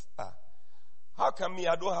that, how come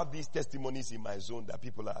I don't have these testimonies in my zone that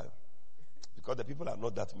people are, because the people are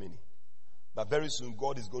not that many. But very soon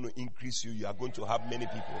God is going to increase you. You are going to have many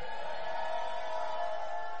people.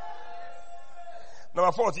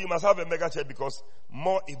 Number 40, you must have a mega church because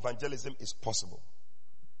more evangelism is possible.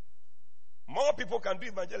 More people can do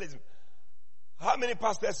evangelism. How many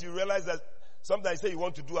pastors you realize that sometimes say you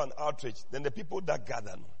want to do an outreach, then the people that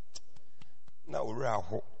gather, now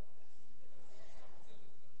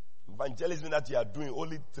evangelism that you are doing,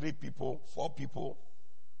 only 3 people, 4 people.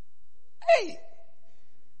 Hey!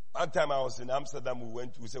 One time I was in Amsterdam,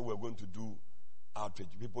 we said we were going to do outreach.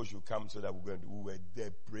 People should come so that we were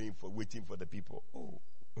there praying waiting for the people. Oh.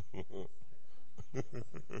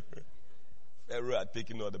 Pharaoh had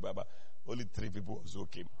taken all the Bible. Only 3 people also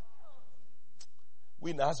came.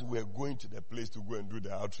 We were going to the place to go and do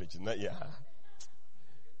the outreach. Not, yeah.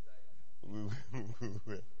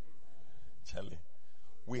 Charlie.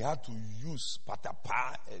 We had to use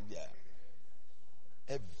patapa,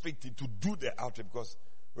 everything to do the outreach, because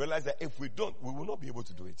realize that if we don't, we will not be able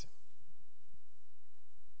to do it.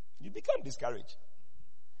 You become discouraged.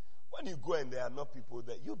 When you go and there are not people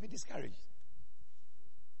there, you'll be discouraged.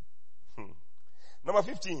 Number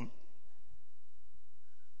 15.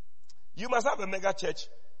 You must have a mega church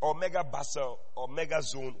or mega basel or mega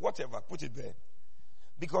zone, whatever, put it there.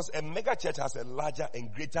 Because a mega church has a larger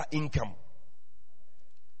and greater income.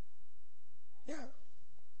 Yeah.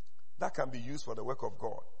 That can be used for the work of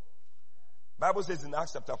God. Bible says in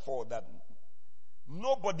Acts chapter 4 that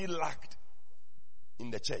nobody lacked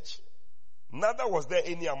in the church. Neither was there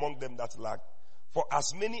any among them that lacked. For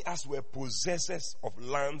as many as were possessors of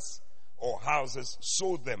lands or houses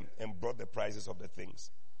sold them and brought the prices of the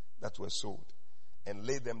things that were sold and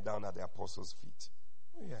laid them down at the apostles' feet.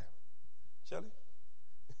 Oh yeah. Shall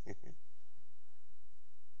we?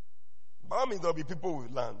 But I mean, there'll be people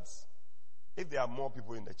with lands. If there are more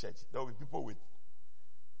people in the church, there will be people with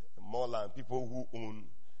more land, people who own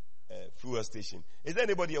a fuel station. Is there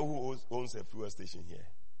anybody who owns a fuel station here?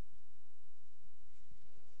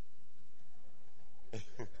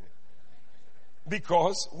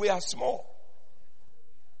 Because we are small.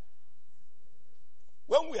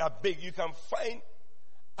 When we are big, you can find,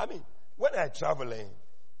 when I travel,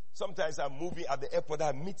 sometimes I'm moving at the airport,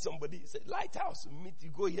 I meet somebody, say, Lighthouse, you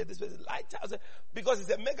go here, this place, Lighthouse, because it's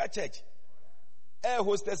a mega church. Air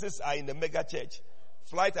hostesses are in the mega church.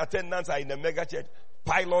 Flight attendants are in the mega church.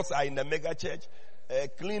 Pilots are in the mega church.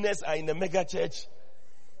 Cleaners are in the mega church.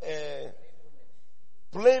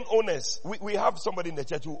 Plane owners. We have somebody in the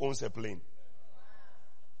church who owns a plane.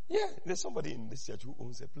 Yeah, there's somebody in this church who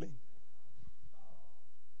owns a plane.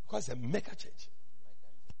 Because it's a mega church.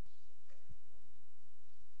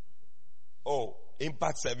 Oh,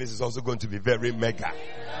 Impact Service is also going to be very mega.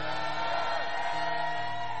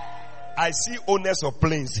 I see owners of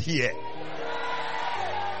planes here.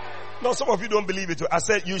 No, some of you don't believe it. I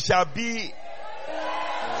said, you shall be.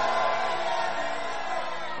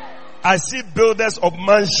 I see builders of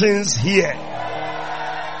mansions here.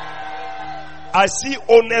 I see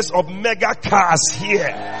owners of mega cars here.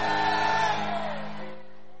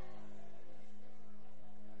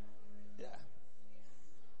 Yeah.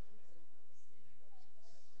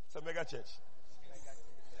 It's a mega church.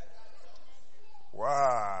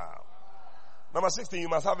 Wow. Number 16, you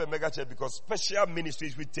must have a mega church because special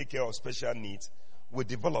ministries will take care of special needs will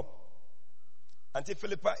develop. Auntie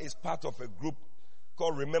Philippa is part of a group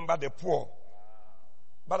called Remember the Poor.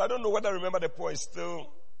 But I don't know whether Remember the Poor is still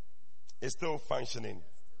functioning.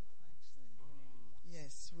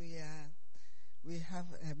 Yes, we have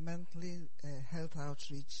a monthly health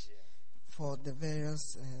outreach for the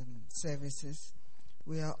various services.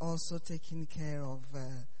 We are also taking care of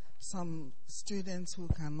some students who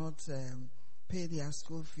cannot pay their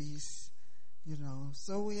school fees,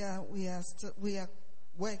 So we are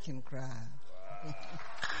working cry.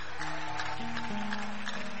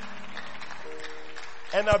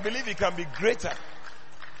 And I believe it can be greater.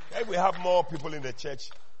 If we have more people in the church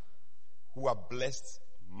who are blessed,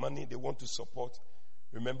 money they want to support,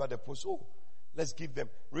 Remember the Poor. Oh, let's give them.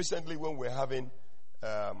 Recently, when we're having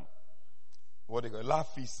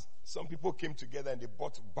laugh feast, some people came together and they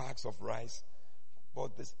bought bags of rice.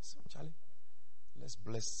 Bought this. So, Charlie, let's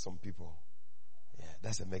bless some people. Yeah,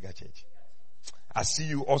 that's a mega church. I see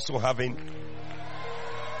you also having.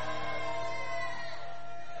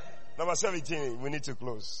 Number 17, we need to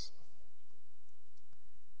close.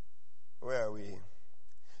 Where are we?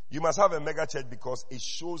 You must have a mega church because it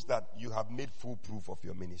shows that you have made full proof of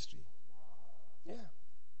your ministry. Yeah.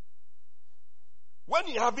 When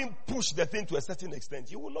you haven't pushed the thing to a certain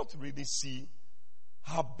extent, you will not really see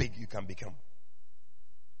how big you can become.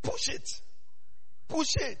 Push it.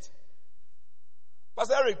 Push it.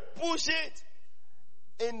 Pastor Eric, push it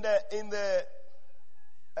in the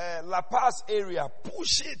La Paz area.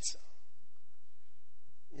 Push it.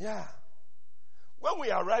 Yeah. When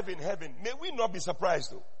we arrive in heaven, may we not be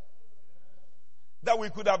surprised though, that we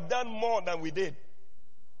could have done more than we did.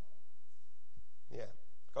 Yeah.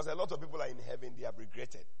 Because a lot of people are in heaven, they have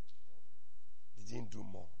regretted. They didn't do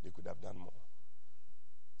more. They could have done more.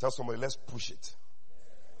 Tell somebody, let's push it.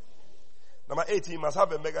 Number 18, you must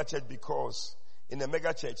have a mega church because in a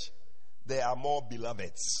mega church, there are more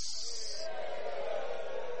beloveds.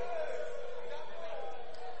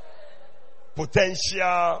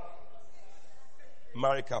 potential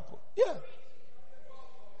married couple. Yeah.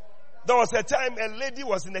 There was a time a lady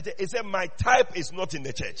was in the church. He said, my type is not in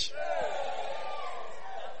the church.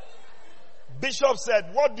 Bishop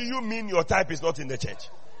said, what do you mean your type is not in the church?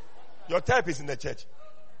 Your type is in the church.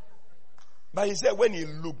 But he said when he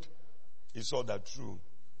looked, he saw that true.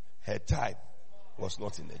 Her type was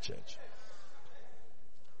not in the church.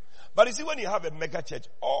 But you see, when you have a mega church,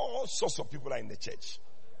 all sorts of people are in the church.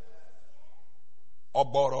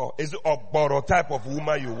 Oboro. Is it Oboro type of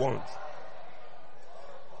woman you want?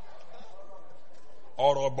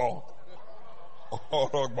 Orobo.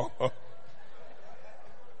 Orobo.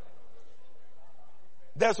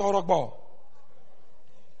 There's Orobo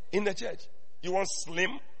in the church. You want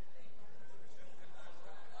slim?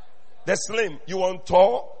 The slim. You want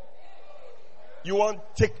tall? You want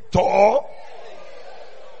thick tall?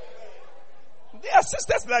 There are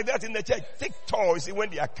sisters like that in the church. Thick tall. You see, when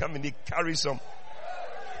they are coming, they carry some.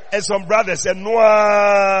 And some brothers say, no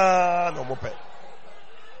moped.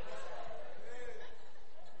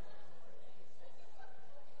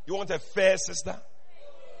 You want a fair sister?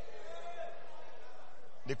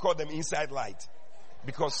 They call them inside light.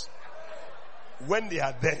 Because when they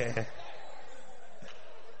are there,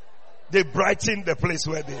 they brighten the place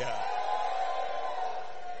where they are.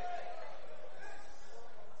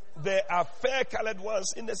 There are fair colored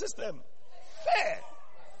ones in the system. Fair.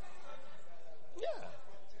 Yeah.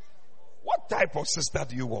 What type of sister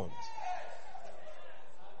do you want?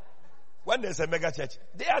 When there's a mega church,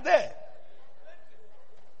 they are there.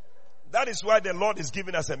 That is why the Lord is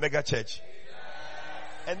giving us a mega church.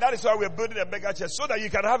 And that is why we're building a mega church, so that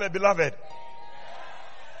you can have a beloved.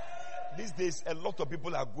 These days, a lot of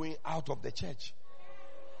people are going out of the church.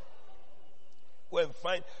 When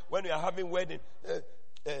we are having wedding,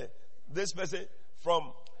 this person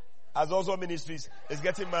from Azozo Ministries is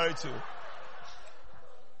getting married to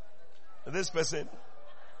this person.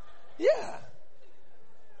 Yeah.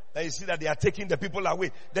 And you see that they are taking the people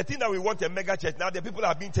away. The thing that we want a mega church, now the people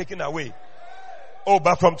are being taken away. Oh,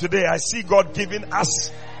 but from today I see God giving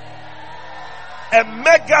us a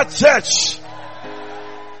mega church.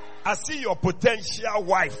 I see your potential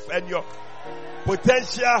wife and your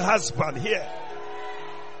potential husband here.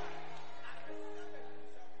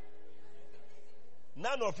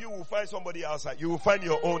 None of you will find somebody outside. You will find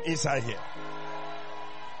your own inside here.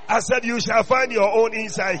 I said you shall find your own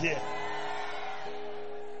inside here.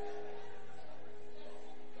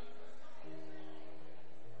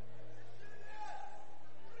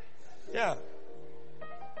 Yeah.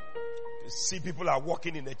 You see people are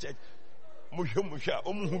walking in the church.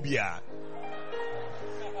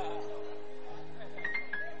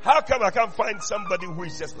 How come I can't find somebody who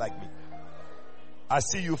is just like me? I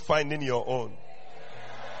see you finding your own.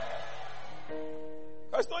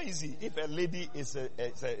 It's not easy. If a lady is a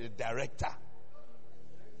director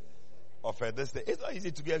of this thing, it's not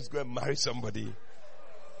easy to go and marry somebody.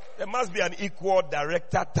 There must be an equal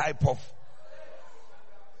director type of.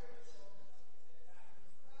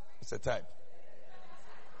 It's a type.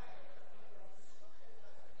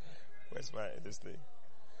 Where's this thing?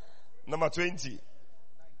 Number 20.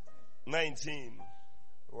 19.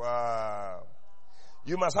 Wow.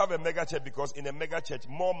 You must have a mega church, because in a mega church,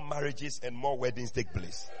 more marriages and more weddings take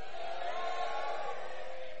place.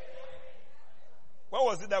 When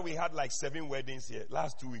was it that we had like 7 weddings here?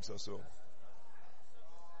 Last 2 weeks or so.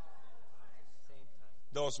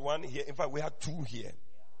 There was one here. In fact, we had 2 here.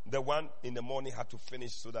 The one in the morning had to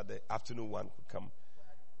finish so that the afternoon one could come.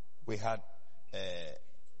 We had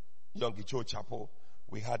Yongi Cho Chapel.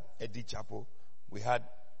 We had Eddie Chapel. We had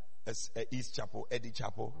East Chapel, Eddie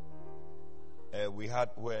Chapel. We had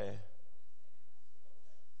where?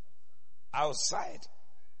 Outside.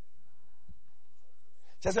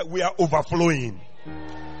 Just like we are overflowing.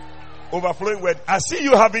 Overflowing word. I see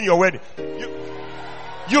you having your wedding.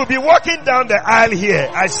 You'll be walking down the aisle here.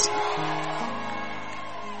 I see.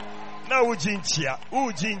 Now Ujinchia.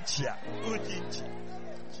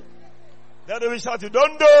 Then they will shout to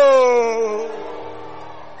Dondo.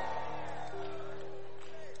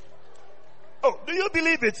 Oh, do you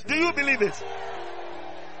believe it? Do you believe it?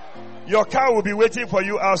 Your car will be waiting for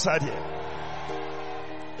you outside here.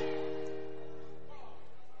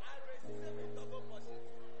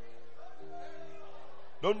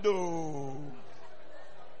 Dondo.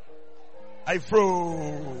 I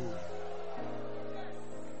froze.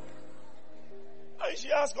 And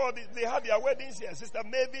she asked God, they had their weddings here. Sister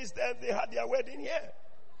Mavis, then they had their wedding here.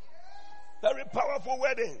 Very powerful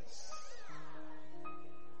weddings.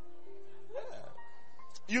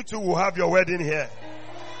 You two will have your wedding here.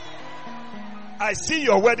 I see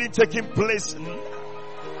your wedding taking place.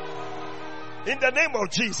 In the name of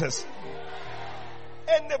Jesus.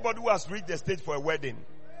 Anybody who has reached the stage for a wedding,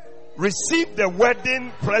 receive the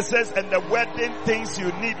wedding presents and the wedding things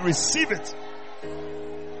you need. Receive it.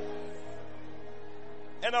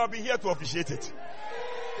 And I'll be here to officiate it.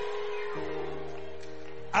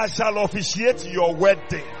 I shall officiate your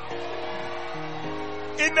wedding.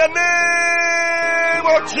 In the name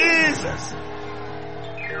of Jesus.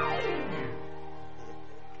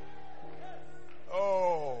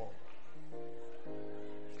 Oh.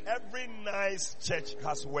 Every nice church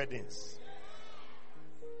has weddings.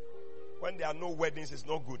 When there are no weddings, it's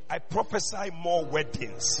not good. I prophesy more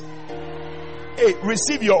weddings. Hey,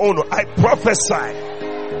 receive your own. I prophesy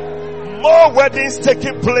more weddings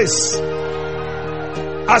taking place.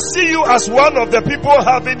 I see you as one of the people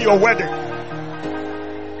having your wedding.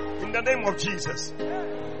 In the name of Jesus.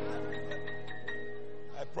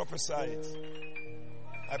 I prophesy it.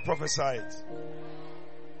 I prophesy it.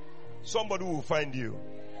 Somebody will find you.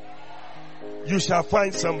 You shall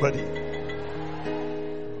find somebody.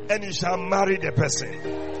 And you shall marry the person. In the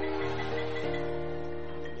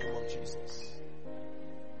name of Jesus.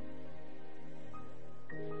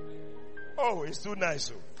 Oh, it's too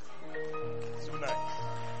nice. It's too nice.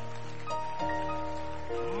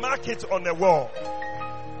 Mark it on the wall.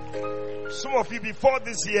 Some of you, before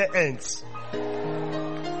this year ends,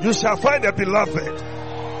 you shall find a beloved.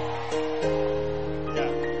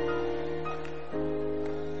 Yeah.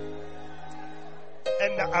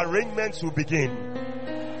 And the arrangements will begin.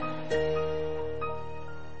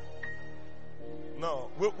 No,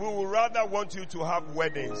 we will rather want you to have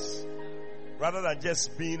weddings rather than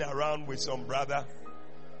just being around with some brother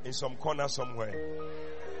in some corner somewhere.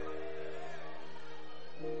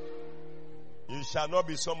 You shall not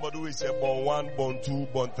be somebody who is a born 1, born 2,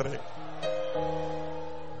 born 3.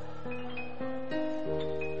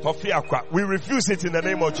 Tofiakwa. We refuse it in the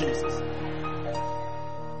name of Jesus.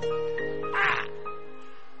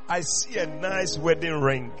 I see a nice wedding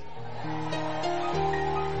ring.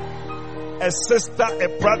 A sister, a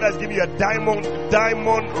brother is giving you a diamond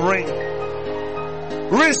ring.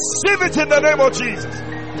 Receive it in the name of Jesus.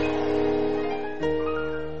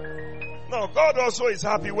 No, God also is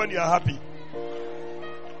happy when you are happy.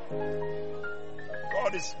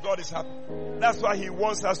 God is happy. That's why He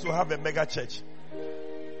wants us to have a mega church,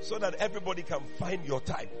 so that everybody can find your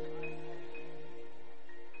type.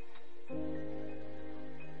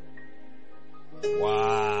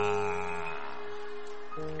 Wow.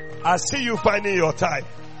 I see you finding your type.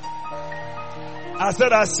 I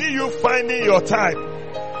said, I see you finding your type.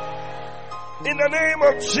 In the name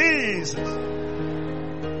of Jesus.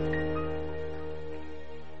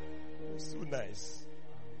 It's too nice.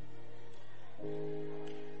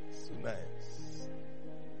 It's too nice.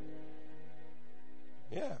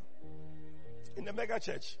 Yeah. In the mega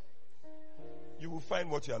church, you will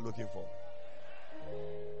find what you are looking for.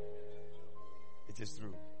 It is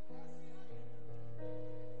true.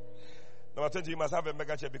 Number 20, you must have a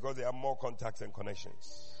mega church because there are more contacts and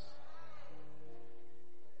connections.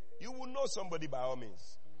 You will know somebody by all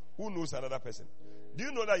means. Who knows another person? Do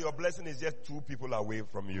you know that your blessing is just 2 people away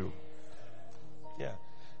from you? Yeah.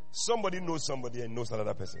 Somebody knows somebody and knows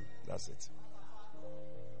another person. That's it.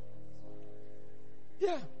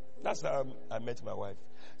 Yeah. That's how I met my wife.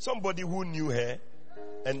 Somebody who knew her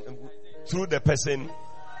and through the person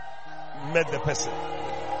met the person.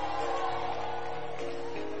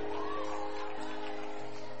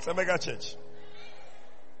 It's a mega church.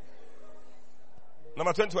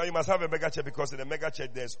 Number 21, you must have a mega church because in a mega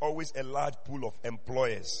church there's always a large pool of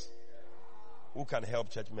employers who can help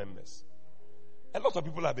church members. A lot of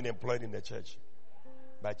people have been employed in the church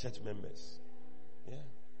by church members. Yeah.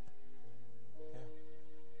 Yeah.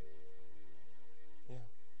 Yeah.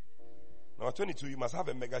 Number 22, you must have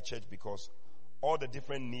a mega church because all the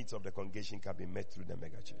different needs of the congregation can be met through the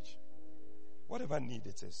mega church. Whatever need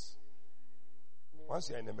it is. Once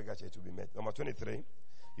you're in a mega church, it will be met. Number 23,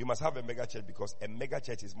 you must have a mega church because a mega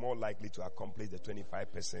church is more likely to accomplish the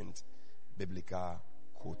 25% biblical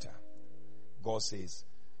quota. God says,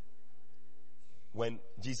 when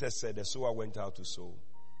Jesus said the sower went out to sow,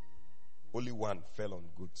 only one fell on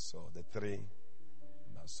good soil. The 3,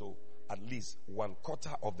 so at least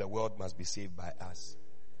 1/4 of the world must be saved by us.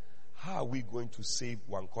 How are we going to save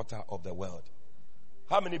 1/4 of the world?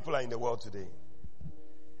 How many people are in the world today?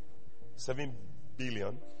 7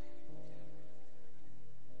 billion.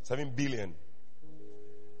 7 billion.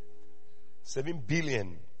 7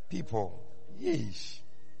 billion people. Yeesh.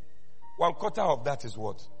 1/4 of that is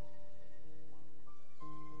what?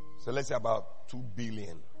 So let's say about 2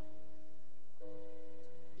 billion.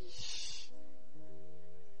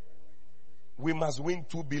 We must win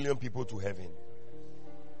 2 billion people to heaven.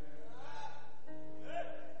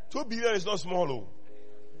 2 billion is not small. Oh.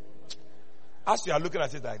 As you are looking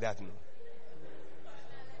at it like that, no.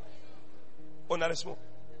 Oh, not small.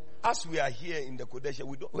 As we are here in the Kodesha,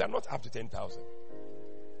 we are not up to 10,000.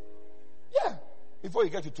 Yeah. Before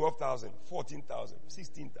you get to 12,000, 14,000,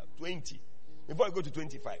 16,000, 20. Before you go to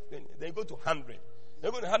 25, then you go to 100. Then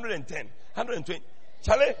you go to 110, 120.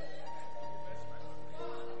 Charlie?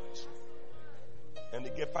 And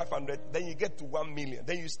you get 500. Then you get to 1 million.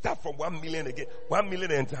 Then you start from 1 million again. 1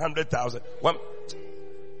 million and 100,000.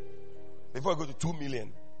 Before you go to 2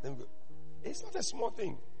 million. Then you go. It's not a small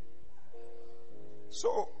thing.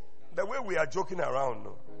 So, the way we are joking around,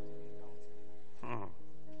 no.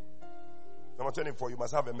 Number 24, you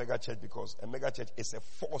must have a mega church because a mega church is a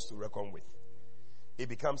force to reckon with. It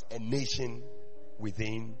becomes a nation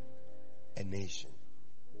within a nation.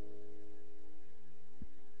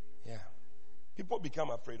 Yeah. People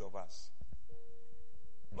become afraid of us.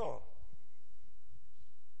 No.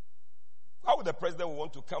 How would the president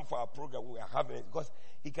want to come for our program we are having it? Because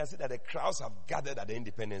he can see that the crowds have gathered at the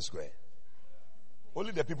Independence Square.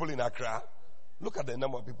 Only the people in Accra. Look at the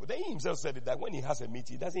number of people. Then he himself said it, that when he has a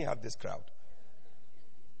meeting, he doesn't have this crowd.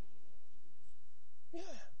 Yeah.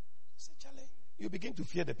 Say, Charlie, you begin to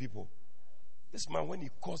fear the people. This man, when he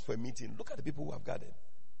calls for a meeting, look at the people who have gathered.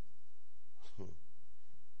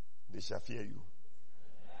 They shall fear you.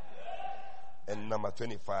 And number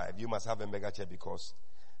 25, you must have a mega church because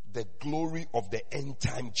the glory of the end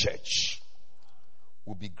time church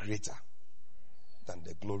will be greater than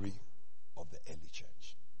the glory of the early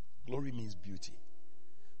church. Glory means beauty.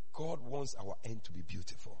 God wants our end to be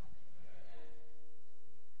beautiful.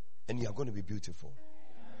 And you are going to be beautiful.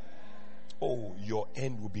 Oh, your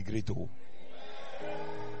end will be great. Oh,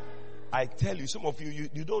 I tell you, some of you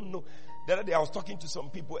don't know. The other day I was talking to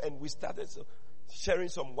some people and we started sharing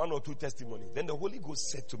some 1 or 2 testimonies. Then the Holy Ghost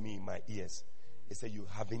said to me in my ears, he said, you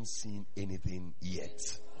haven't seen anything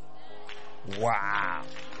yet. Wow.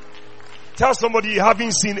 Tell somebody you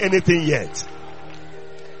haven't seen anything yet.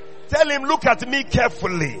 Tell him, look at me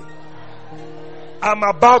carefully. I'm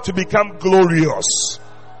about to become glorious.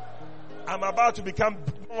 I'm about to become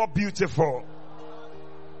more beautiful.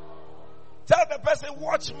 Tell the person,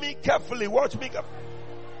 watch me carefully. Watch me carefully.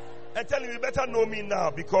 And tell him, you better know me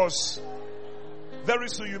now because very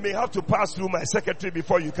soon you may have to pass through my secretary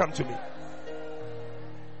before you come to me.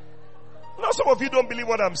 Now some of you don't believe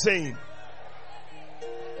what I'm saying.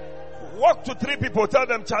 Walk to 3 people. Tell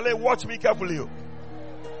them, Charlie, watch me carefully.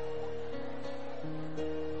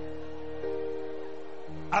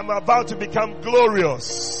 I'm about to become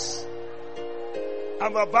glorious.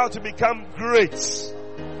 I'm about to become great.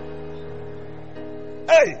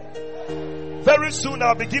 Hey, very soon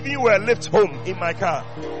I'll be giving you a lift home in my car.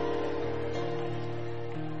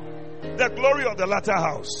 The glory of the latter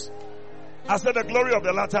house. I said the glory of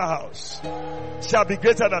the latter house shall be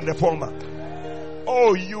greater than the former.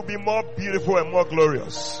 Oh, you'll be more beautiful and more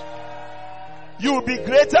glorious. You'll be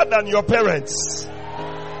greater than your parents.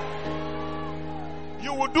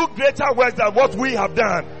 You will do greater works than what we have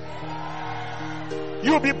done.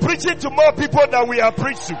 You'll be preaching to more people than we have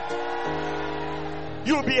preached to.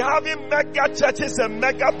 You'll be having mega churches and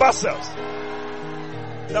mega buses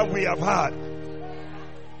than we have had.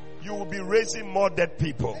 You will be raising more dead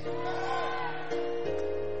people.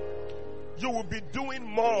 You will be doing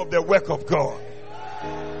more of the work of God.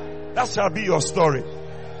 That shall be your story.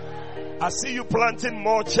 I see you planting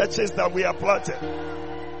more churches than we have planted.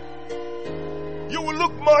 You will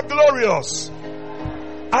look more glorious.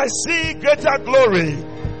 I see greater glory,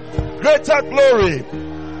 greater glory,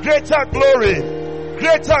 greater glory,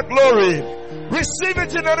 greater glory. Receive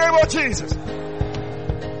it in the name of Jesus.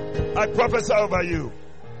 I prophesy over you.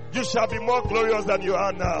 You shall be more glorious than you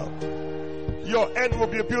are now. Your end will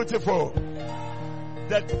be beautiful.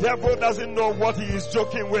 The devil doesn't know what he is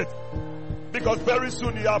joking with. Because very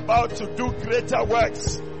soon you are about to do greater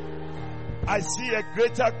works. I see a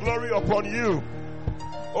greater glory upon you.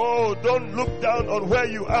 Oh, don't look down on where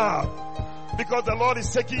you are. Because the Lord is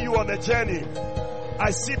taking you on a journey.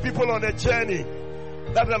 I see people on a journey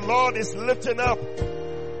that the Lord is lifting up.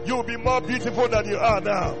 You'll be more beautiful than you are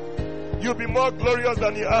now. You'll be more glorious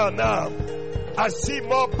than you are now. I see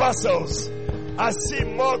more parcels. I see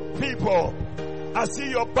more people. I see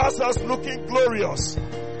your parcels looking glorious.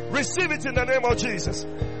 Receive it in the name of Jesus.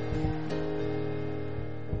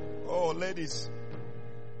 Oh, ladies,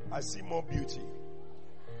 I see more beauty.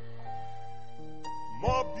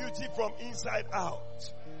 More beauty from inside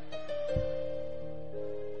out.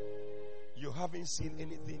 You haven't seen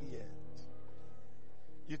anything yet.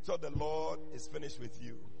 You thought the Lord is finished with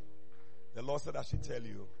you. The Lord said I should tell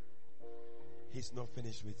you, He's not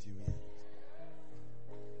finished with you yet.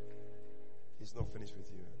 He's not finished with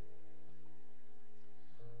you yet.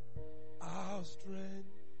 Our strength,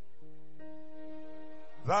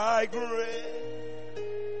 thy grace,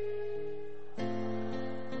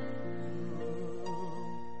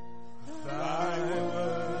 thy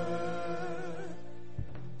word,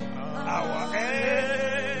 our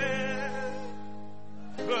end,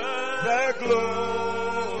 the glory.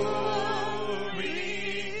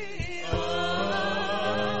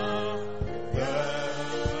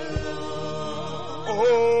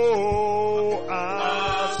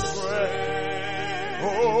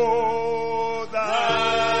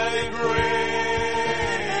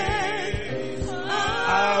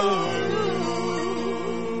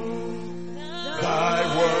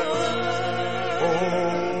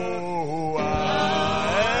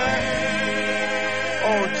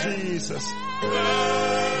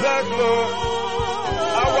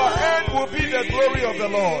 The glory of the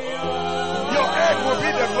Lord. Your end will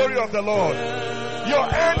be the glory of the Lord. Your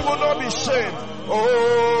end will not be shame.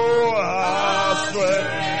 Oh, I swear.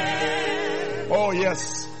 Oh,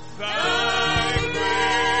 yes.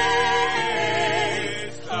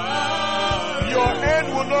 Your end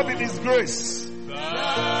will not be disgrace.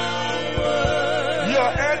 Your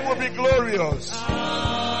end will be glorious.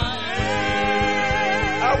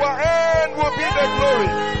 Our end will be the glory.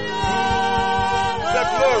 The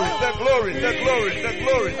glory, the glory, the glory, the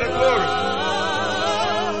glory, the glory.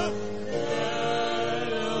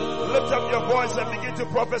 Lift up your voice and begin to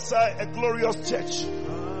prophesy a glorious church.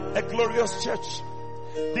 A glorious church.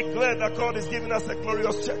 Declare that God is giving us a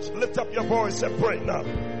glorious church. Lift up your voice and pray now.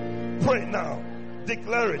 Pray now.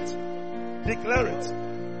 Declare it. Declare it.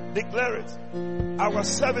 Declare it. Our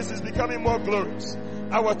service is becoming more glorious.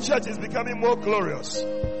 Our church is becoming more glorious.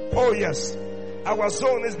 Oh yes. Our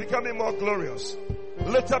zone is becoming more glorious.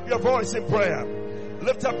 Lift up your voice in prayer.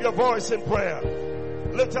 Lift up your voice in prayer.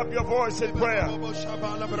 Lift up your voice in prayer.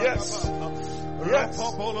 Yes. Yes.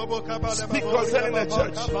 Speak concerning the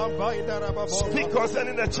church. Speak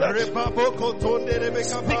concerning the church.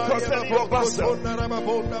 Speak concerning your pastor.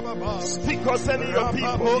 Speak concerning your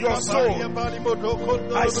people, your soul.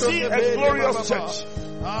 I see a glorious church.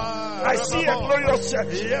 I see a glorious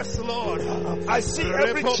church. Yes, Lord. I see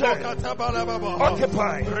every church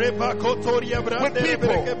occupied with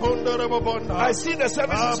people. I see the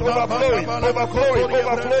services overflowing.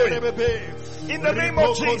 In the name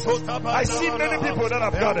of Jesus, I see many people that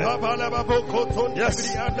have gathered.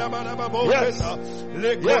 Yes. Yes.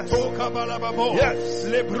 Yes. Yes.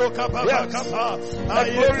 A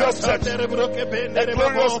glorious church. A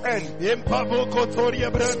glorious end.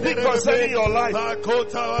 Speak concerning your life.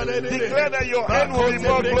 Declare that your end will be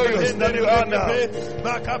more glorious than you are now.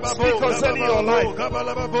 Speak concerning your life.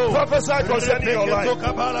 Prophesy concerning your life.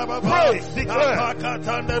 Pray. Declare.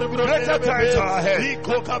 Greater times are ahead.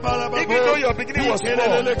 Even though your beginning was small,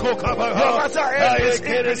 your latter end is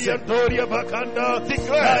increasing.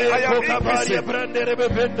 Declare, I am increasing.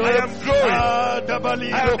 I am growing.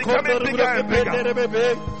 I am becoming bigger and bigger.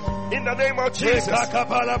 In the name of Jesus. Oh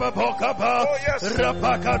yes.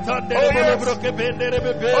 Oh yes.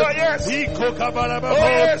 Oh yes.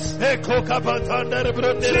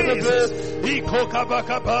 Jesus.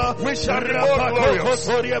 We shall be more glorious.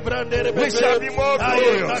 We shall be more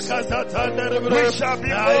glorious. We shall be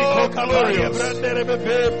more glorious.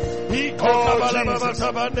 Oh Jesus.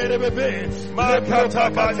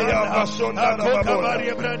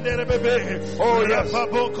 Oh yes.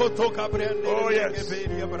 Oh yes.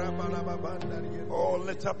 Oh,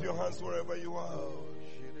 lift up your hands wherever you are.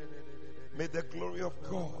 May the glory of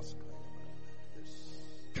God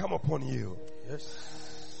come upon you.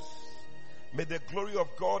 Yes. May the glory of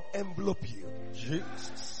God envelop you.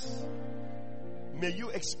 Jesus. May you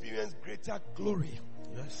experience greater glory.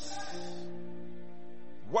 Yes.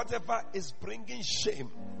 Whatever is bringing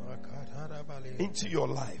shame into your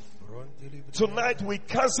life, tonight we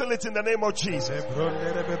cancel it in the name of Jesus.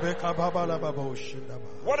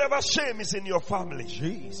 Whatever shame is in your family,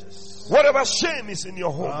 Jesus. Whatever shame is in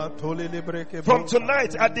your home, from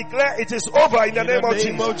tonight I declare it is over in the name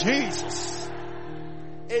of Jesus.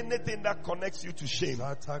 Anything that connects you to shame,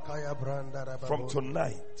 from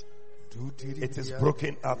tonight it is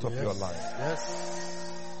broken out of your life. Yes.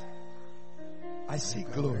 I see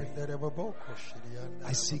glory.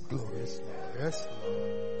 I see glory. Yes,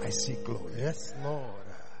 Lord. I see glory. Yes, Lord.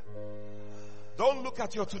 Don't look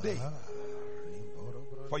at your today,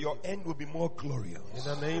 for your end will be more glorious. In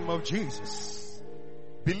the name of Jesus.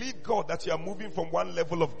 Believe God that you are moving from one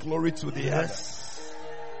level of glory to the other.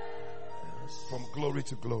 From glory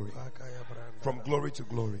to glory. From glory to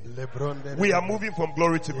glory. We are moving from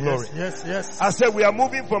glory to glory. Yes. I said we are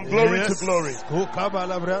moving from glory to glory.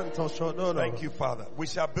 Thank you, Father. We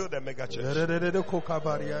shall build a mega church.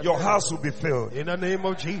 Your house will be filled. In the name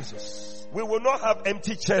of Jesus. We will not have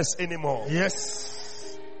empty chairs anymore.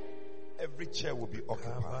 Yes. Every chair will be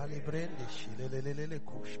occupied. We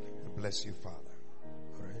bless you, Father.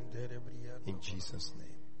 In Jesus' name.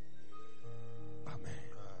 Amen.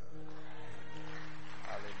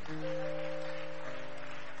 Hallelujah.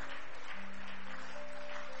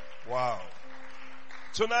 Wow.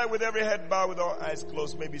 Tonight, with every head bowed, with all eyes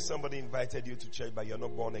closed, maybe somebody invited you to church, but you're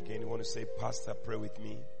not born again. You want to say, Pastor, pray with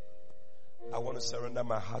me. I want to surrender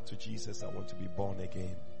my heart to Jesus. I want to be born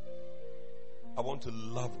again. I want to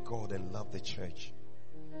love God and love the church.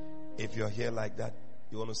 If you're here like that,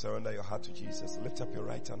 you want to surrender your heart to Jesus, lift up your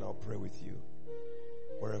right hand. I'll pray with you.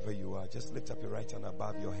 Wherever you are, just lift up your right hand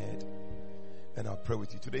above your head and I'll pray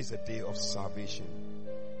with you. Today is a day of salvation.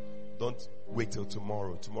 Don't wait till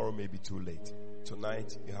tomorrow. Tomorrow may be too late.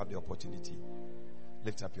 Tonight, you have the opportunity.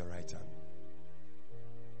 Lift up your right hand.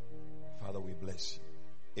 Father, we bless you.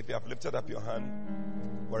 If you have lifted up your hand,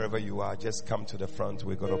 wherever you are, just come to the front.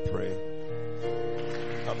 We're going to pray.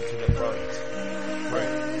 Come to the front. Pray.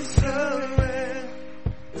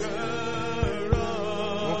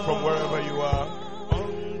 Move from wherever you are.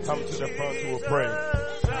 Come to the front. We'll pray.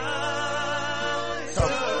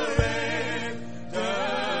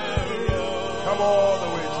 Come all the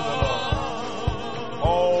way to the Lord.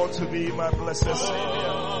 All to thee, my blessed Savior.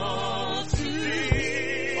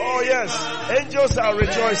 Oh yes, angels are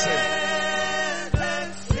rejoicing.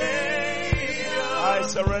 I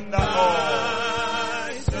surrender all.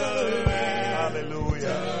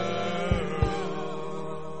 Hallelujah.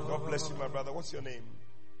 God bless you, my brother. What's your name?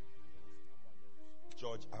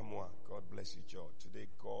 George Amwa. God bless you, George. Today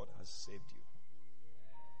God has saved you.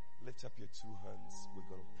 Lift up your two hands. We're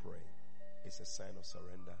going to pray. It's a sign of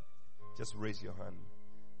surrender. Just raise your hand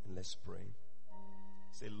and let's pray.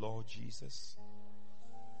 Say, Lord Jesus,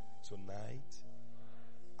 tonight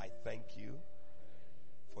I thank you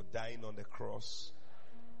for dying on the cross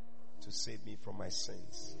to save me from my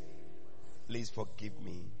sins. Please forgive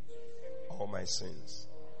me all my sins.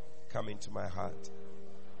 Come into my heart.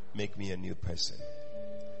 Make me a new person.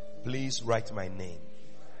 Please write my name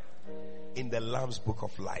in the Lamb's Book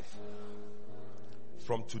of Life.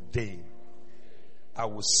 From today, I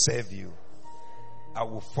will serve you. I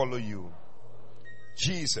will follow you.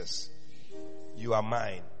 Jesus, you are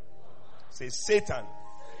mine. Say, Satan,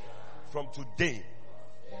 from today,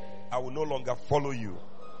 I will no longer follow you.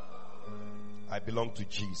 I belong to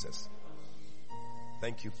Jesus.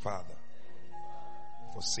 Thank you, Father,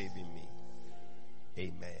 for saving me.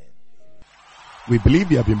 Amen. We believe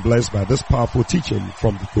you have been blessed by this powerful teaching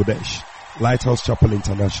from the Kodesh, Lighthouse Chapel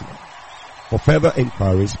International. For further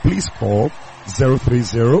inquiries, please call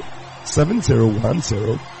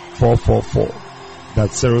 030-7010-444.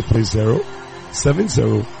 That's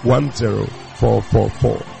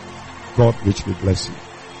 030-7010-444. God richly bless you.